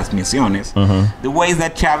missions, las misiones. The ways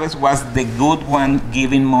that Chavez was the good one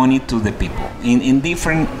giving money to the people in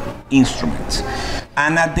different instruments,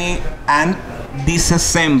 and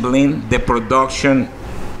disassembling the production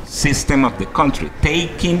system of the country,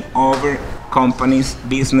 taking over companies,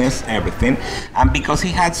 business, everything. And because he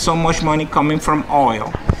had so much money coming from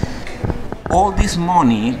oil, all this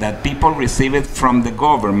money that people received from the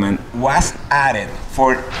government was added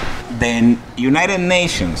for the United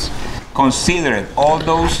Nations, considered all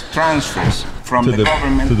those transfers from the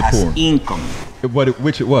government as poor. income.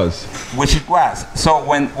 Which it was. Which it was. So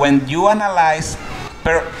when you analyze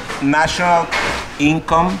per national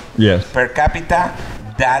income, per capita,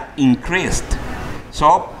 that increased.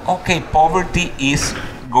 So, okay, poverty is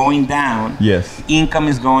going down. Yes. Income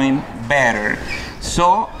is going better.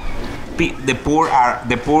 So, the poor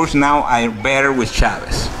now are better with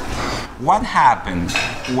Chavez. What happened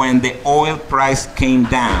when the oil price came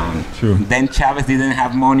down? True. Then Chavez didn't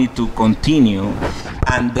have money to continue,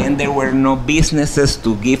 and then there were no businesses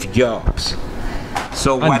to give jobs.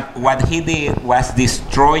 So what he did was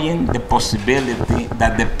destroying the possibility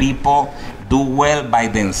that the people do well by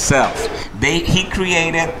themselves. He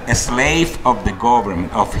created a slave of the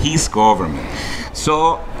government, of his government.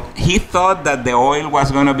 So he thought that the oil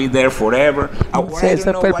was going to be there forever. I don't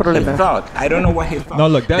know what he thought. I don't know what he thought. No,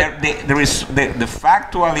 look, the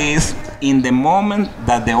factual is, in the moment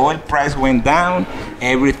that the oil price went down,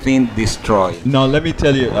 everything destroyed. Now, let me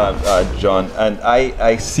tell you, John, and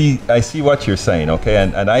I see what you're saying, okay?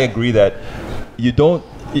 And I agree that you don't,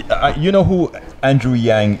 you know who Andrew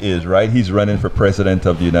Yang is, right? He's running for president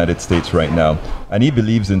of the United States right now. And he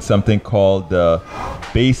believes in something called the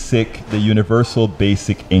universal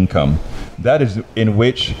basic income. That is in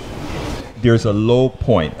which there's a low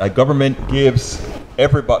point. A government gives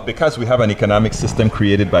everybody, because we have an economic system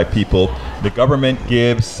created by people, the government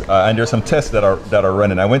gives, and there's some tests that are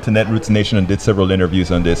running. I went to Netroots Nation and did several interviews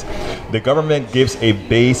on this. The government gives a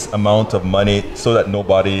base amount of money so that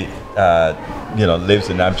nobody, lives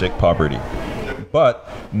in abject poverty. But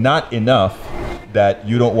not enough that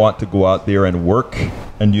you don't want to go out there and work,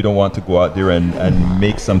 and you don't want to go out there and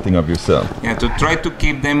make something of yourself. Yeah, to try to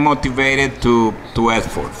keep them motivated to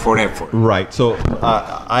effort. Right. So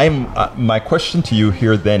my question to you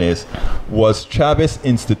here then is, was Chavez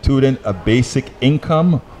instituting a basic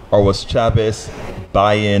income, or was Chavez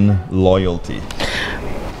buying loyalty?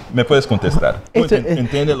 ¿Me puedes contestar?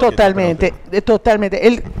 Totalmente.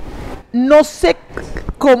 Él no sé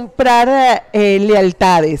comprar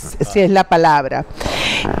lealtades, si es la palabra.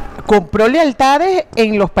 Compró lealtades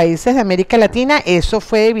en los países de América Latina, eso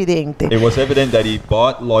fue evidente. It was evident that he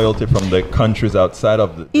bought loyalty from the countries outside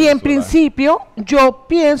of the Y en principio, yo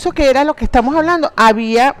pienso que era lo que estamos hablando.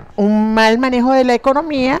 Había un mal manejo de la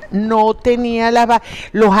economía, no tenía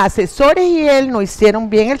los asesores y él no hicieron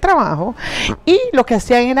bien el trabajo, y lo que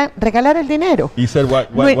hacían era regalar el dinero. He said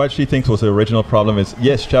what she thinks was the original problem is,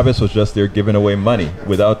 yes, Chavez was just there giving away money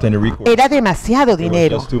without any recourse. Era demasiado dinero.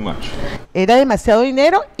 It was just too much. Era demasiado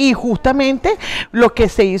dinero y justamente lo que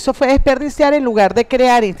se hizo fue desperdiciar en lugar de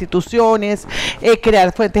crear instituciones,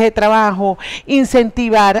 crear fuentes de trabajo,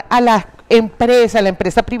 incentivar a las empresa, la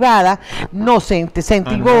empresa privada, no se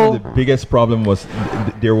incentivó. The biggest problem was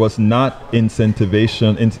there was not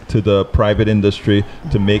incentivation into the private industry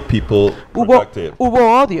to make people productive. Hubo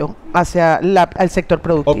odio hacia el sector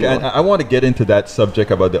productivo. Okay, and I want to get into that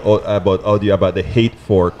subject about audio, about the hate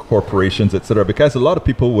for corporations, etc. Because a lot of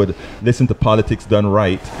people would listen to Politics Done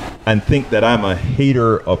Right and think that I'm a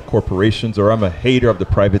hater of corporations or I'm a hater of the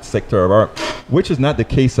private sector, which is not the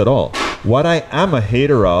case at all. What I am a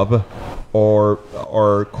hater of or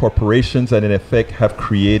corporations that in effect have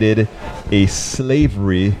created a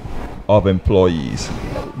slavery of employees.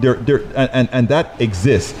 And that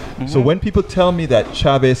exists. Mm-hmm. So when people tell me that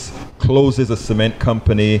Chavez closes a cement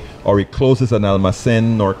company or he closes an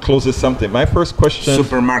almacén or closes something, my first question...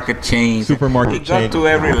 Supermarket chain. It got to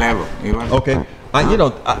every level. Okay.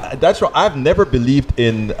 That's right. I've never believed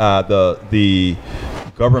in the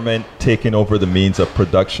government taking over the means of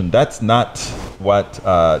production. That's not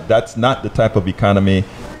the type of economy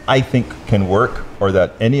I think can work, or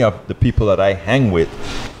that any of the people that I hang with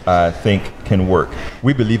think can work.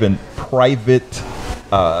 We believe in private,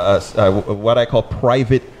 what I call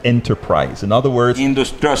private enterprise. In other words,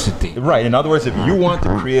 industriosity. Right. In other words, if you want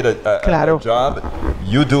to create a job,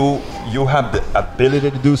 you have the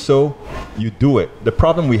ability to do so, you do it. The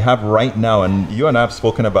problem we have right now, and you and I have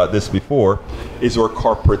spoken about this before, is our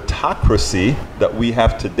corporatocracy that we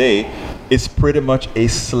have today is pretty much a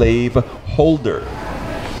slave holder.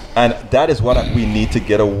 And that is what we need to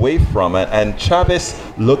get away from. And Chavez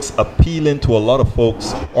looks appealing to a lot of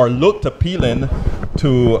folks, or looked appealing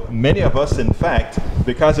to many of us, in fact,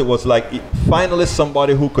 because it was like finally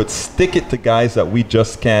somebody who could stick it to guys that we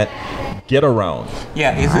just can't get around.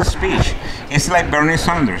 Yeah, it's a speech. It's like Bernie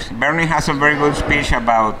Sanders. Bernie has a very good speech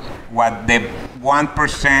about what the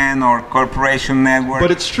 1% or corporation network.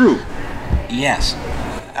 But it's true. Yes.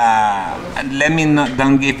 Let me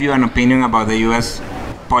don't give you an opinion about the U.S.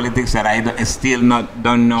 politics that I still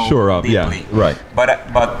don't know deeply. Yeah, right. But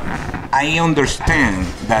I understand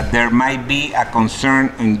that there might be a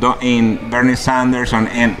concern in Bernie Sanders and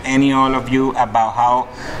any all of you about how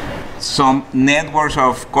some networks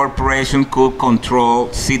of corporations could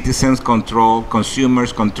control, citizens control,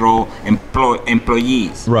 consumers control,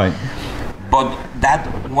 employees. Right. But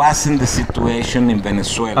that wasn't the situation in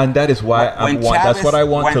Venezuela. And that is why that's what I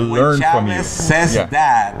want to learn from you. When Chavez says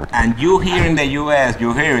that, and you here in the U.S.,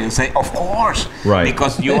 you hear it, you say, of course, right?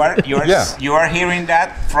 Because you are you are hearing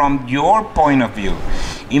that from your point of view.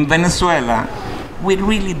 In Venezuela, we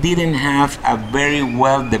really didn't have a very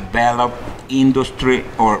well developed industry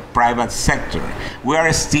or private sector. We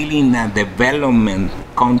are still in a development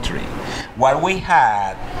country. What we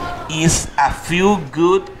had is a few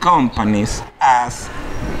good companies as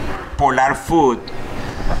Polar Food,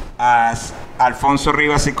 as Alfonso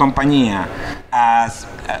Rivas y Compañía, as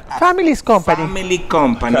family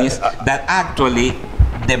companies that actually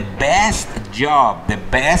the best job, the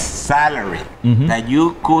best salary that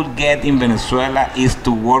you could get in Venezuela is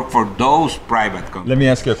to work for those private companies. Let me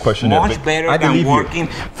ask you a question. Much better than working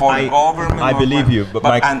for government. I believe you,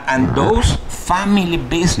 but and those family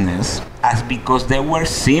business, as because they were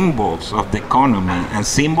symbols of the economy and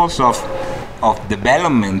symbols of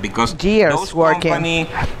development, because those companies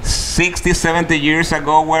 60, 70 years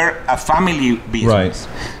ago were a family business.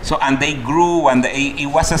 Right. So, and they grew, and it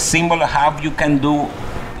was a symbol of how you can do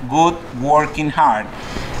good working hard.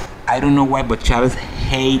 I don't know why, but Chavez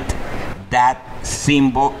hate that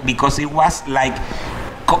symbol because it was like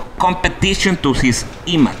competition to his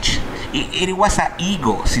image. It was an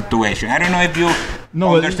ego situation. I don't know if you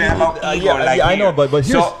understand about ego. I know, but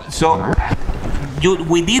here's...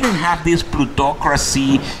 We didn't have this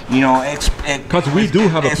plutocracy, because we do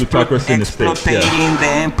have a plutocracy in the States. Exploiting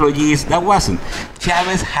the employees. That wasn't.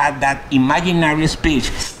 Chavez had that imaginary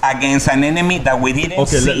speech against an enemy that we didn't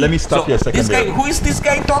see. Okay, let me stop you a second. Who is this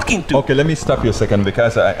guy talking to? Okay, let me stop you a second,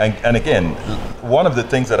 because and again, one of the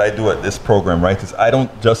things that I do at this program, right, is I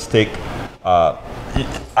don't just take...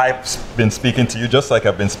 I've been speaking to you just like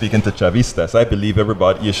I've been speaking to Chavistas. I believe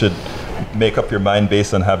everybody, you should make up your mind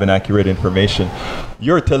based on having accurate information.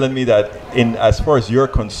 You're telling me that, as far as you're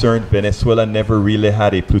concerned, Venezuela never really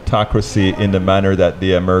had a plutocracy in the manner that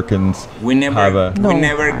the Americans we never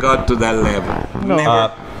got to that level.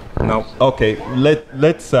 No. No. Okay,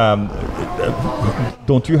 let's.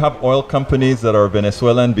 Don't you have oil companies that are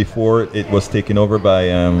Venezuelan before it was taken over by?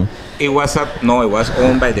 It was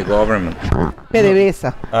owned by the government.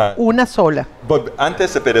 PDVSA, una sola. But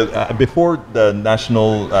antes de before the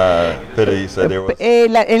national PDVSA, there was...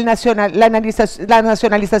 La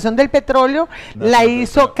nacionalización del petróleo la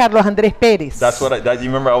hizo Carlos Andrés Pérez. That's what you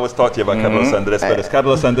remember I always talked to you about Carlos Andrés Pérez.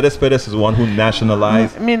 Carlos Andrés Pérez is the one who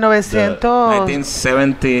nationalized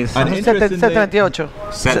 1970s.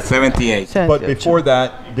 78. 78. But before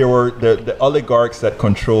that, there were the oligarchs that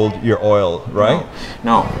controlled your oil, right?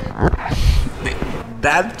 No.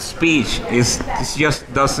 That speech is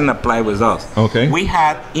just doesn't apply with us. Okay. We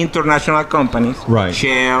had international companies, right.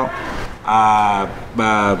 Shell,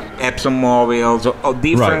 ExxonMobil, or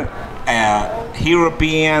different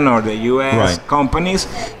European or the U.S. companies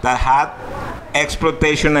that had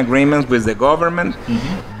exploitation agreements with the government.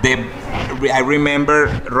 I remember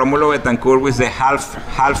Rómulo Betancourt with the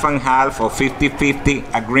half and half or 50-50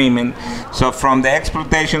 agreement. So from the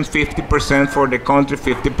exploitations, 50% for the country,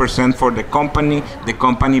 50% for the company. The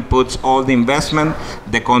company puts all the investment.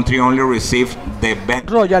 The country only receives the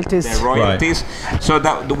royalties. Right. So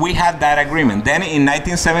that we had that agreement. Then in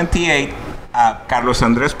 1978, Carlos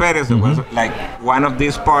Andrés Pérez, that was like one of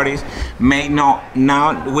these parties, now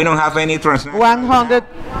we don't have any transnational. 100.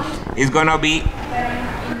 It's gonna be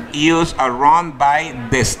used or run by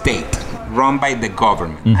the state, run by the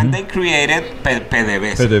government, and they created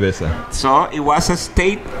PDVSA. So it was a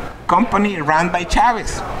state company run by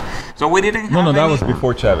Chavez. So we didn't have No, that was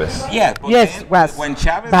before Chavez. Yeah, yes, was. When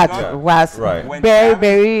Chavez was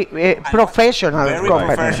very professional. Very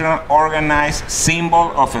professional, organized,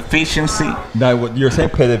 symbol of efficiency. What you're saying,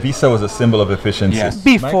 PDVSA was a symbol of efficiency. Yes.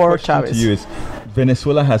 Before My question Chavez. to you is,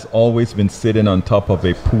 Venezuela has always been sitting on top of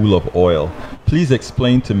a pool of oil. Please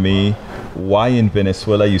explain to me why in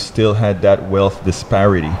Venezuela you still had that wealth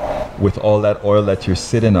disparity with all that oil that you're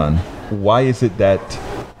sitting on. Why is it that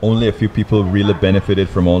only a few people really benefited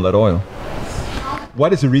from all that oil?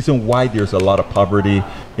 What is the reason why there's a lot of poverty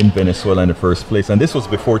in Venezuela in the first place? And this was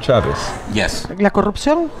before Chavez. Yes. La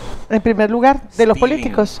corrupción, en primer lugar, de los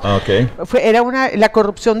políticos. Okay. Era la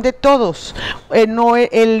corrupción de todos. El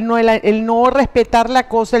no respetar la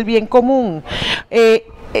cosa, el bien común.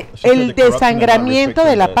 El desangramiento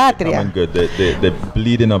de la patria. The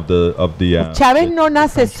bleeding of the Chávez no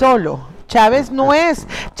nace solo. Chávez no es.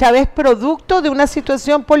 Chávez producto de una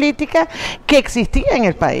situación política que existía en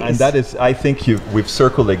el país. And that is, I think we've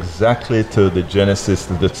circled exactly to the genesis,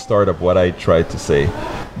 to the start of what I tried to say,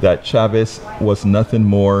 that Chavez was nothing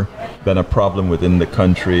more than a problem within the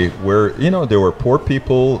country where, there were poor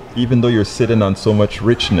people, even though you're sitting on so much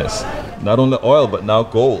richness, not only oil, but now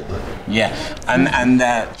gold. Yeah, and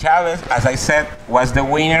Chavez, as I said, was the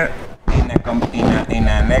winner in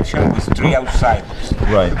an election with 3 outsiders.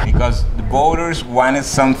 Right. Because the voters wanted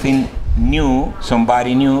something new,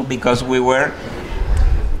 somebody new, because we were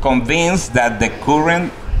convinced that the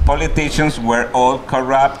current politicians were all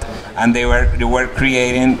corrupt and they were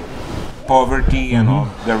creating poverty and all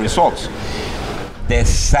the results. The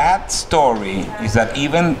sad story is that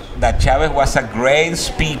even that Chavez was a great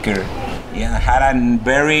speaker, had a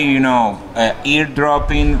very,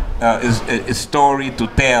 ear-dropping story to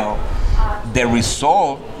tell. The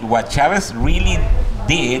result, what Chavez really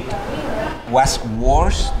did, was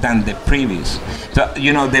worse than the previous. So,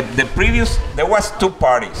 the previous, there was 2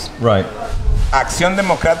 parties. Right. Acción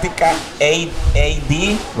Democrática,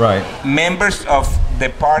 AD. Right. Members of the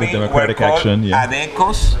party were called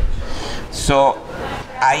ADECOS. So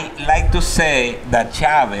I like to say that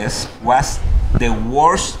Chavez was the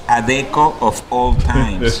worst ADECO of all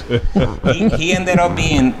times. he ended up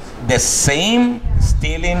being the same,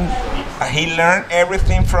 stealing. He learned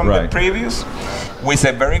everything from the previous, with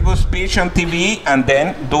a very good speech on TV, and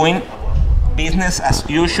then doing business as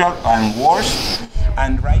usual and worse.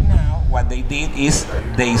 And right now, what they did is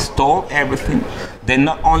they stole everything. They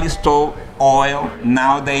not only stole oil,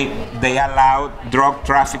 now they allowed drug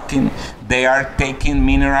trafficking. They are taking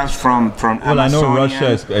minerals from Amazonia. Well, I know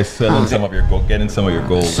Russia is selling some of your gold, getting some of your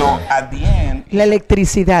gold. So at the end, la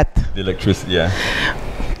electricidad. The electricity, yeah.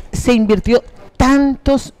 Se invirtió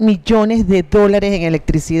tantos millones de dólares en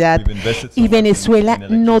electricidad y Venezuela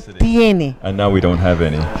no tiene. And now we don't have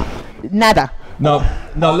any. Nada. No,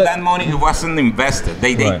 that money wasn't invested.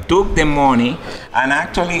 They took the money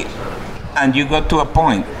and you got to a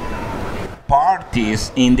point.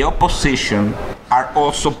 Parties in the opposition are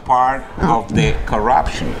also part of the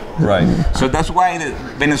corruption. Right. So that's why the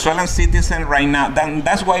Venezuelan citizen right now,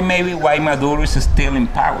 that's why Maduro is still in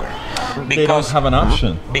power. Because they don't have an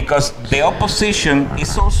option. Because the opposition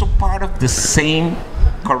is also part of the same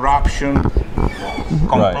corruption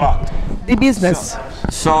complot. The business.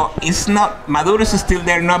 So it's not, Maduro is still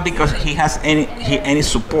there not because he has any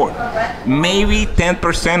support. Maybe 10%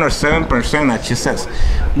 or 7%, as she says.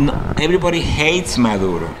 No, everybody hates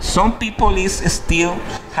Maduro. Some people still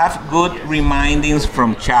have good remindings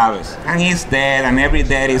from Chavez, and he's dead, and every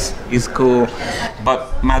death is cool.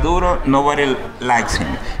 But Maduro, nobody likes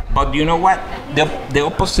him. But you know what? The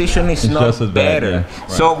opposition is not just as bad, better. yeah.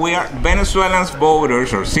 Right. So Venezuelans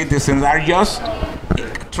voters or citizens are just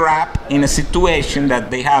trapped in a situation that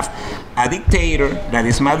they have a dictator that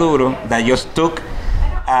is Maduro that just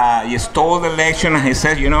he stole the election and he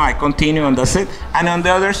says, I continue and that's it. And on the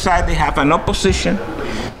other side, they have an opposition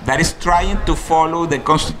that is trying to follow the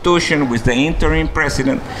constitution with the interim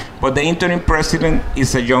president, but the interim president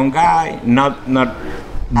is a young guy, not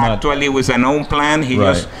actually with an own plan. He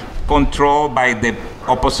just controlled by the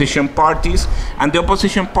opposition parties, and the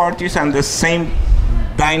opposition parties are the same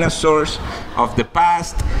dinosaurs of the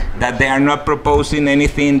past, that they are not proposing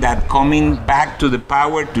anything, that coming back to the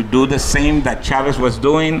power to do the same that Chavez was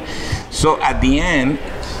doing. So at the end,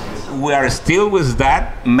 we are still with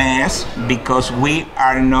that mess because we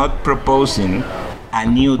are not proposing a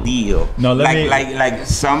new deal, now, like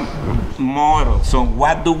some model. So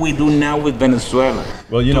what do we do now with Venezuela?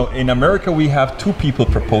 Well, in America we have two people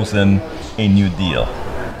proposing a new deal.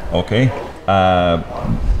 Okay,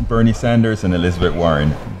 Bernie Sanders and Elizabeth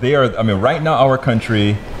Warren. They are. I mean, right now our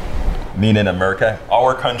country, meaning America,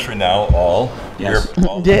 our country now, Yes. we're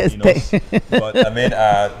all Latinos. But I mean,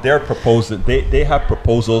 they're proposing. They have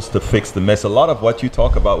proposals to fix the mess. A lot of what you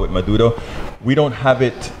talk about with Maduro, we don't have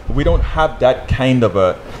it. We don't have that kind of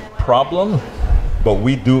a problem, but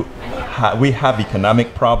we do. We have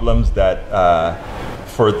economic problems that,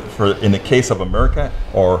 for in the case of America,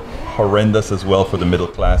 are horrendous as well for the middle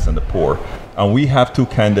class and the poor. And we have two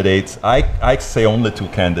candidates. I say only two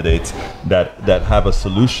candidates that have a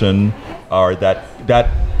solution, or that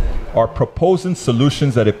are proposing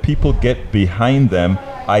solutions that if people get behind them,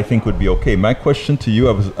 I think would be okay. My question to you,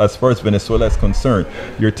 as far as Venezuela is concerned,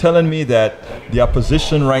 you're telling me that the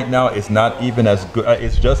opposition right now is not even as good,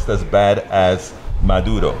 it's just as bad as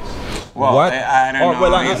Maduro. Well, what? I don't know.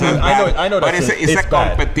 Well, I know that it's a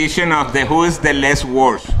competition of who is the less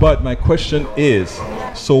worse. But my question is,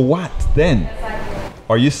 so what then?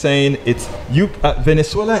 Are you saying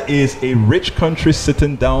Venezuela is a rich country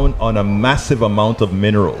sitting down on a massive amount of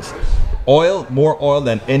minerals, more oil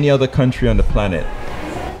than any other country on the planet.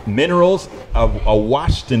 Minerals are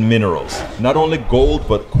washed in minerals, not only gold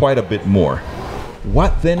but quite a bit more.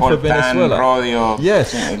 What then for Venezuela? Rodio.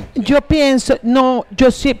 Yes. Yo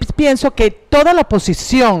sí pienso que toda la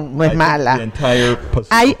oposición no es mala.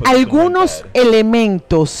 Hay algunos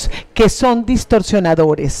elementos que son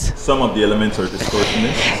distorsionadores. Some of the elements are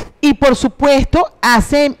distortionists. Y por supuesto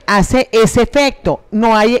hace ese efecto.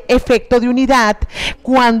 No hay efecto de unidad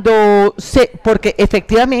porque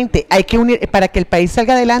efectivamente hay que unir, para que el país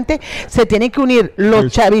salga adelante, se tienen que unir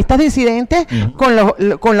los chavistas disidentes con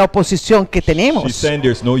la oposición que tenemos. She's saying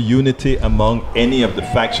there's no unity among any of the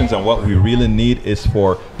factions, and what we really need is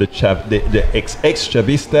for the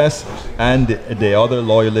ex-Chavistas and the other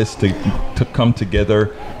loyalists to come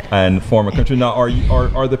together and form a country. Now,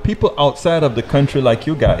 are the people outside of the country like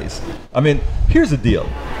you guys? I mean, here's the deal.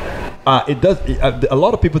 A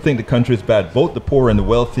lot of people think the country is bad, both the poor and the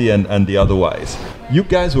wealthy and the otherwise. You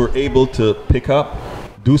guys were able to pick up,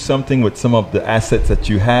 do something with some of the assets that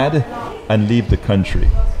you had, and leave the country.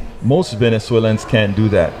 Most Venezuelans can't do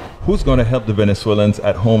that. Who's going to help the Venezuelans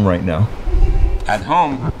at home right now? At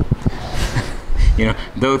home,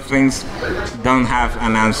 those things don't have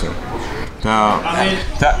an answer. But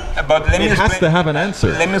let me it has to have an answer.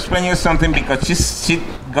 Let me explain you something, because she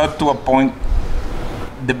got to a point.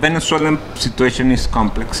 The Venezuelan situation is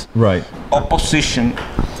complex. Right. Opposition.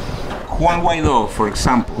 Juan Guaidó, for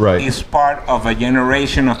example, is part of a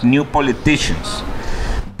generation of new politicians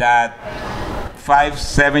that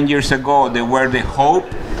 5-7 years ago they were the hope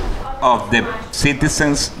of the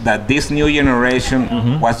citizens, that this new generation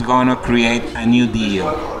was going to create a new deal,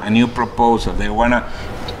 a new proposal. They want to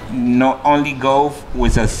not only go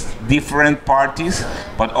with different parties,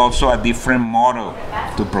 but also a different model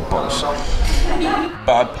to propose.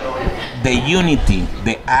 But the unity,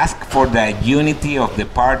 the ask for the unity of the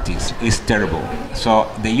parties is terrible. So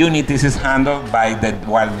the unity is handled by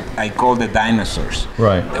what I call the dinosaurs.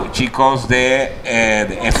 Right. She calls the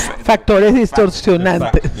factores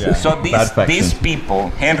distorsionantes. So these people,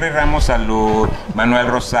 Henry Ramos Salud, Manuel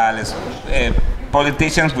Rosales,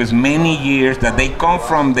 politicians with many years that they come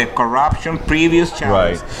from the corruption previous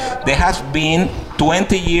Chavez. Right. They have been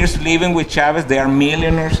 20 years living with Chavez. They are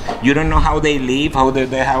millionaires. You don't know how they live, how they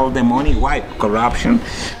have all the money. Why? Corruption.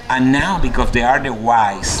 And now, because they are the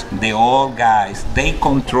wise, the old guys, they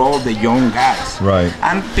control the young guys. Right.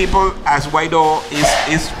 And people, as Guaido,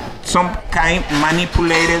 is some kind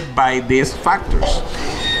manipulated by these factors.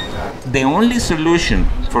 The only solution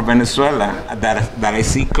for Venezuela that I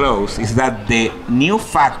see close is that the new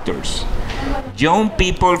factors, young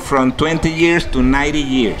people from 20 years to 90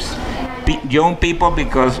 years, young people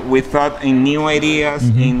because we thought in new ideas,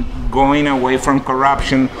 in going away from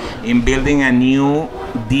corruption, in building a new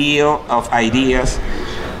deal of ideas,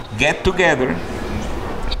 get together,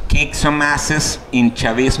 kick some asses in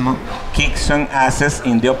Chavismo, kick some asses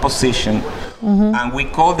in the opposition, and we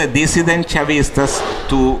call the dissident Chavistas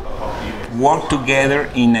to work together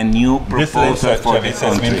in a new proposal for the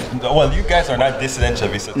country. Well, you guys are not dissident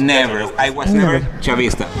Chavistas. Never. I was never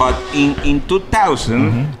Chavista. But in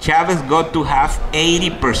 2000, Chavez got to have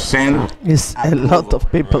 80% It's a lot of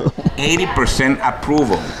people. 80%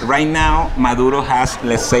 approval. Right now, Maduro has,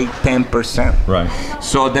 let's say, 10%. Right.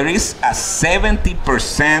 So there is a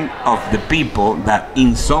 70% of the people that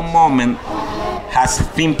in some moment has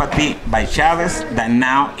sympathy by Chavez that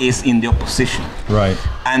now is in the opposition. Right.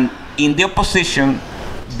 And in the opposition,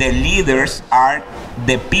 the leaders are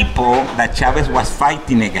the people that Chavez was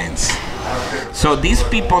fighting against. So these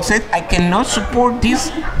people said, I cannot support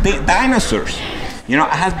the dinosaurs. You know,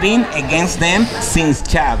 I have been against them since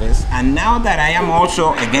Chavez, and now that I am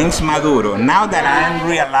also against Maduro, now that I am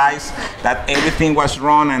realized that everything was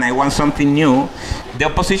wrong and I want something new, the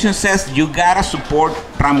opposition says you gotta support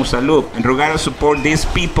Ramusalub and you gotta support these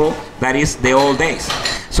people that is the old days.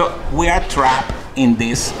 So we are trapped in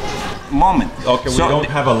this moment. Okay, we So don't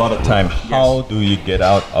have a lot of time. How do you get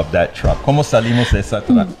out of that trap? ¿Cómo salimos de esa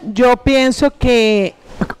trap? Yo pienso que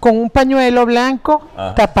con un pañuelo blanco,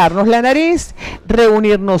 taparnos la nariz,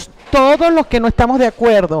 reunirnos todos los que no estamos de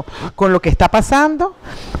acuerdo con lo que está pasando,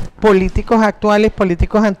 políticos actuales,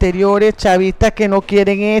 políticos anteriores, chavistas que no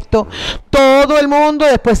quieren esto, todo el mundo,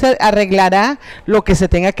 después se arreglará lo que se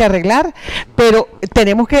tenga que arreglar, pero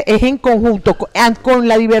tenemos que, es en conjunto, con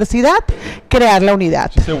la diversidad, crear la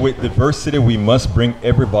unidad. So with diversity, we must bring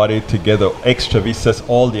everybody together, ex-Chavistas,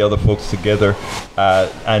 all the other folks together,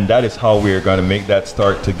 and that is how we are going to make that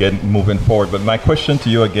start to get moving forward. But my question to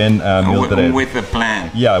you again, Mildred. with the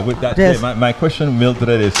plan. Yeah, with that, Yes. my question,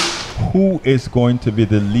 Mildred, is who is going to be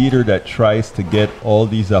the leader that tries to get all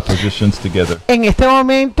these oppositions together? En este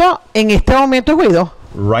momento es Guaidó.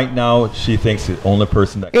 Right now, she thinks the only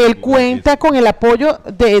person that Él cuenta con el apoyo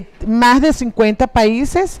de más de 50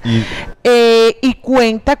 países y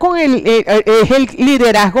cuenta con es el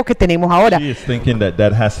liderazgo que tenemos ahora. She is thinking that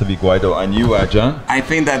that has to be Guaido. And you, John? I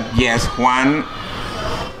think that yes, Juan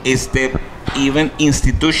is the, even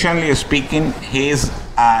institutionally speaking, he is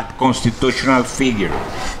a constitutional figure.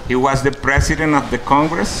 He was the president of the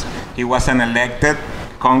Congress. He was an elected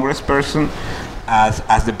congressperson.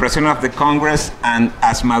 As the president of the Congress, and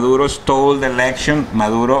as Maduro stole the election,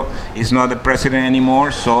 Maduro is not the president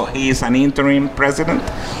anymore, so he is an interim president.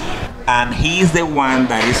 And he is the one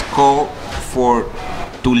that is called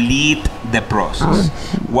to lead the process.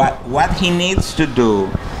 What he needs to do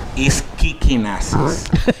is kicking asses.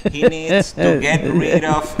 He needs to get rid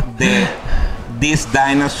of these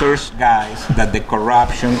dinosaurs guys, that the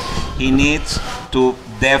corruption. He needs to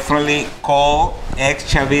definitely call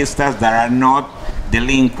ex-Chavistas that are not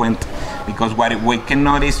delinquent, because what we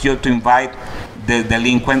cannot is just to invite the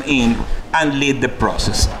delinquent in and lead the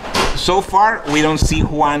process. So far, we don't see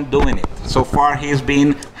Juan doing it. So far, he's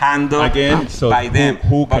been handled Again, so by them.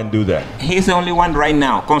 Who can do that? He's the only one right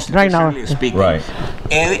now, constitutionally speaking. Right.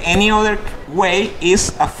 Any other way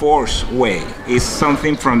is a force way. It's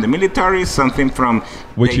something from the military, something from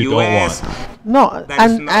Which the you don't US. want. No, That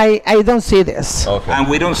is and not- I don't see this. Okay. And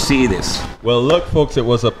we don't see this. Well, look, folks, it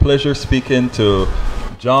was a pleasure speaking to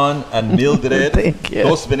John and Mildred, Thank you.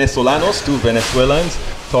 dos Venezolanos, two Venezuelans,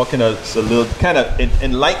 talking us a little, kind of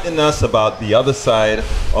enlightening us about the other side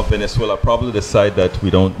of Venezuela, probably the side that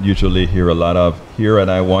we don't usually hear a lot of here.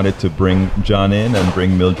 And I wanted to bring John in and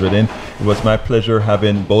bring Mildred in. It was my pleasure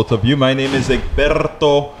having both of you. My name is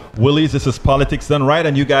Egberto Willies. This is Politics Done Right,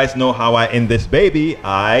 and you guys know how I end this baby.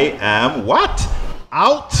 I am what?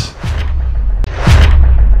 Out.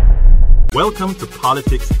 Welcome to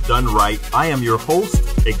Politics Done Right. I am your host,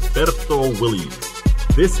 Egberto Willies.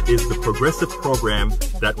 This is the progressive program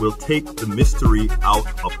that will take the mystery out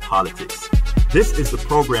of politics. This is the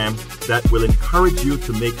program that will encourage you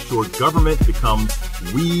to make sure government becomes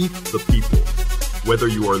we the people. Whether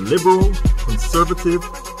you are liberal, conservative,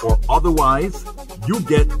 or otherwise, you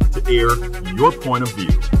get to air your point of view.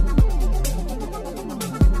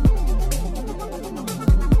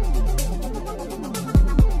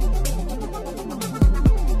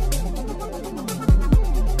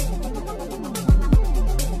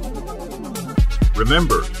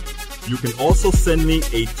 Remember, you can also send me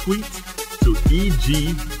a tweet to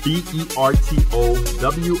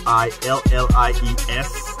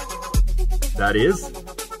EGBERTOWILLIES. That is,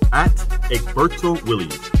 at Egberto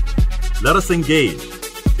Willies. Let us engage.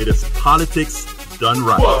 It is politics done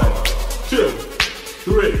right. 1, 2,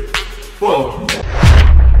 3, 4.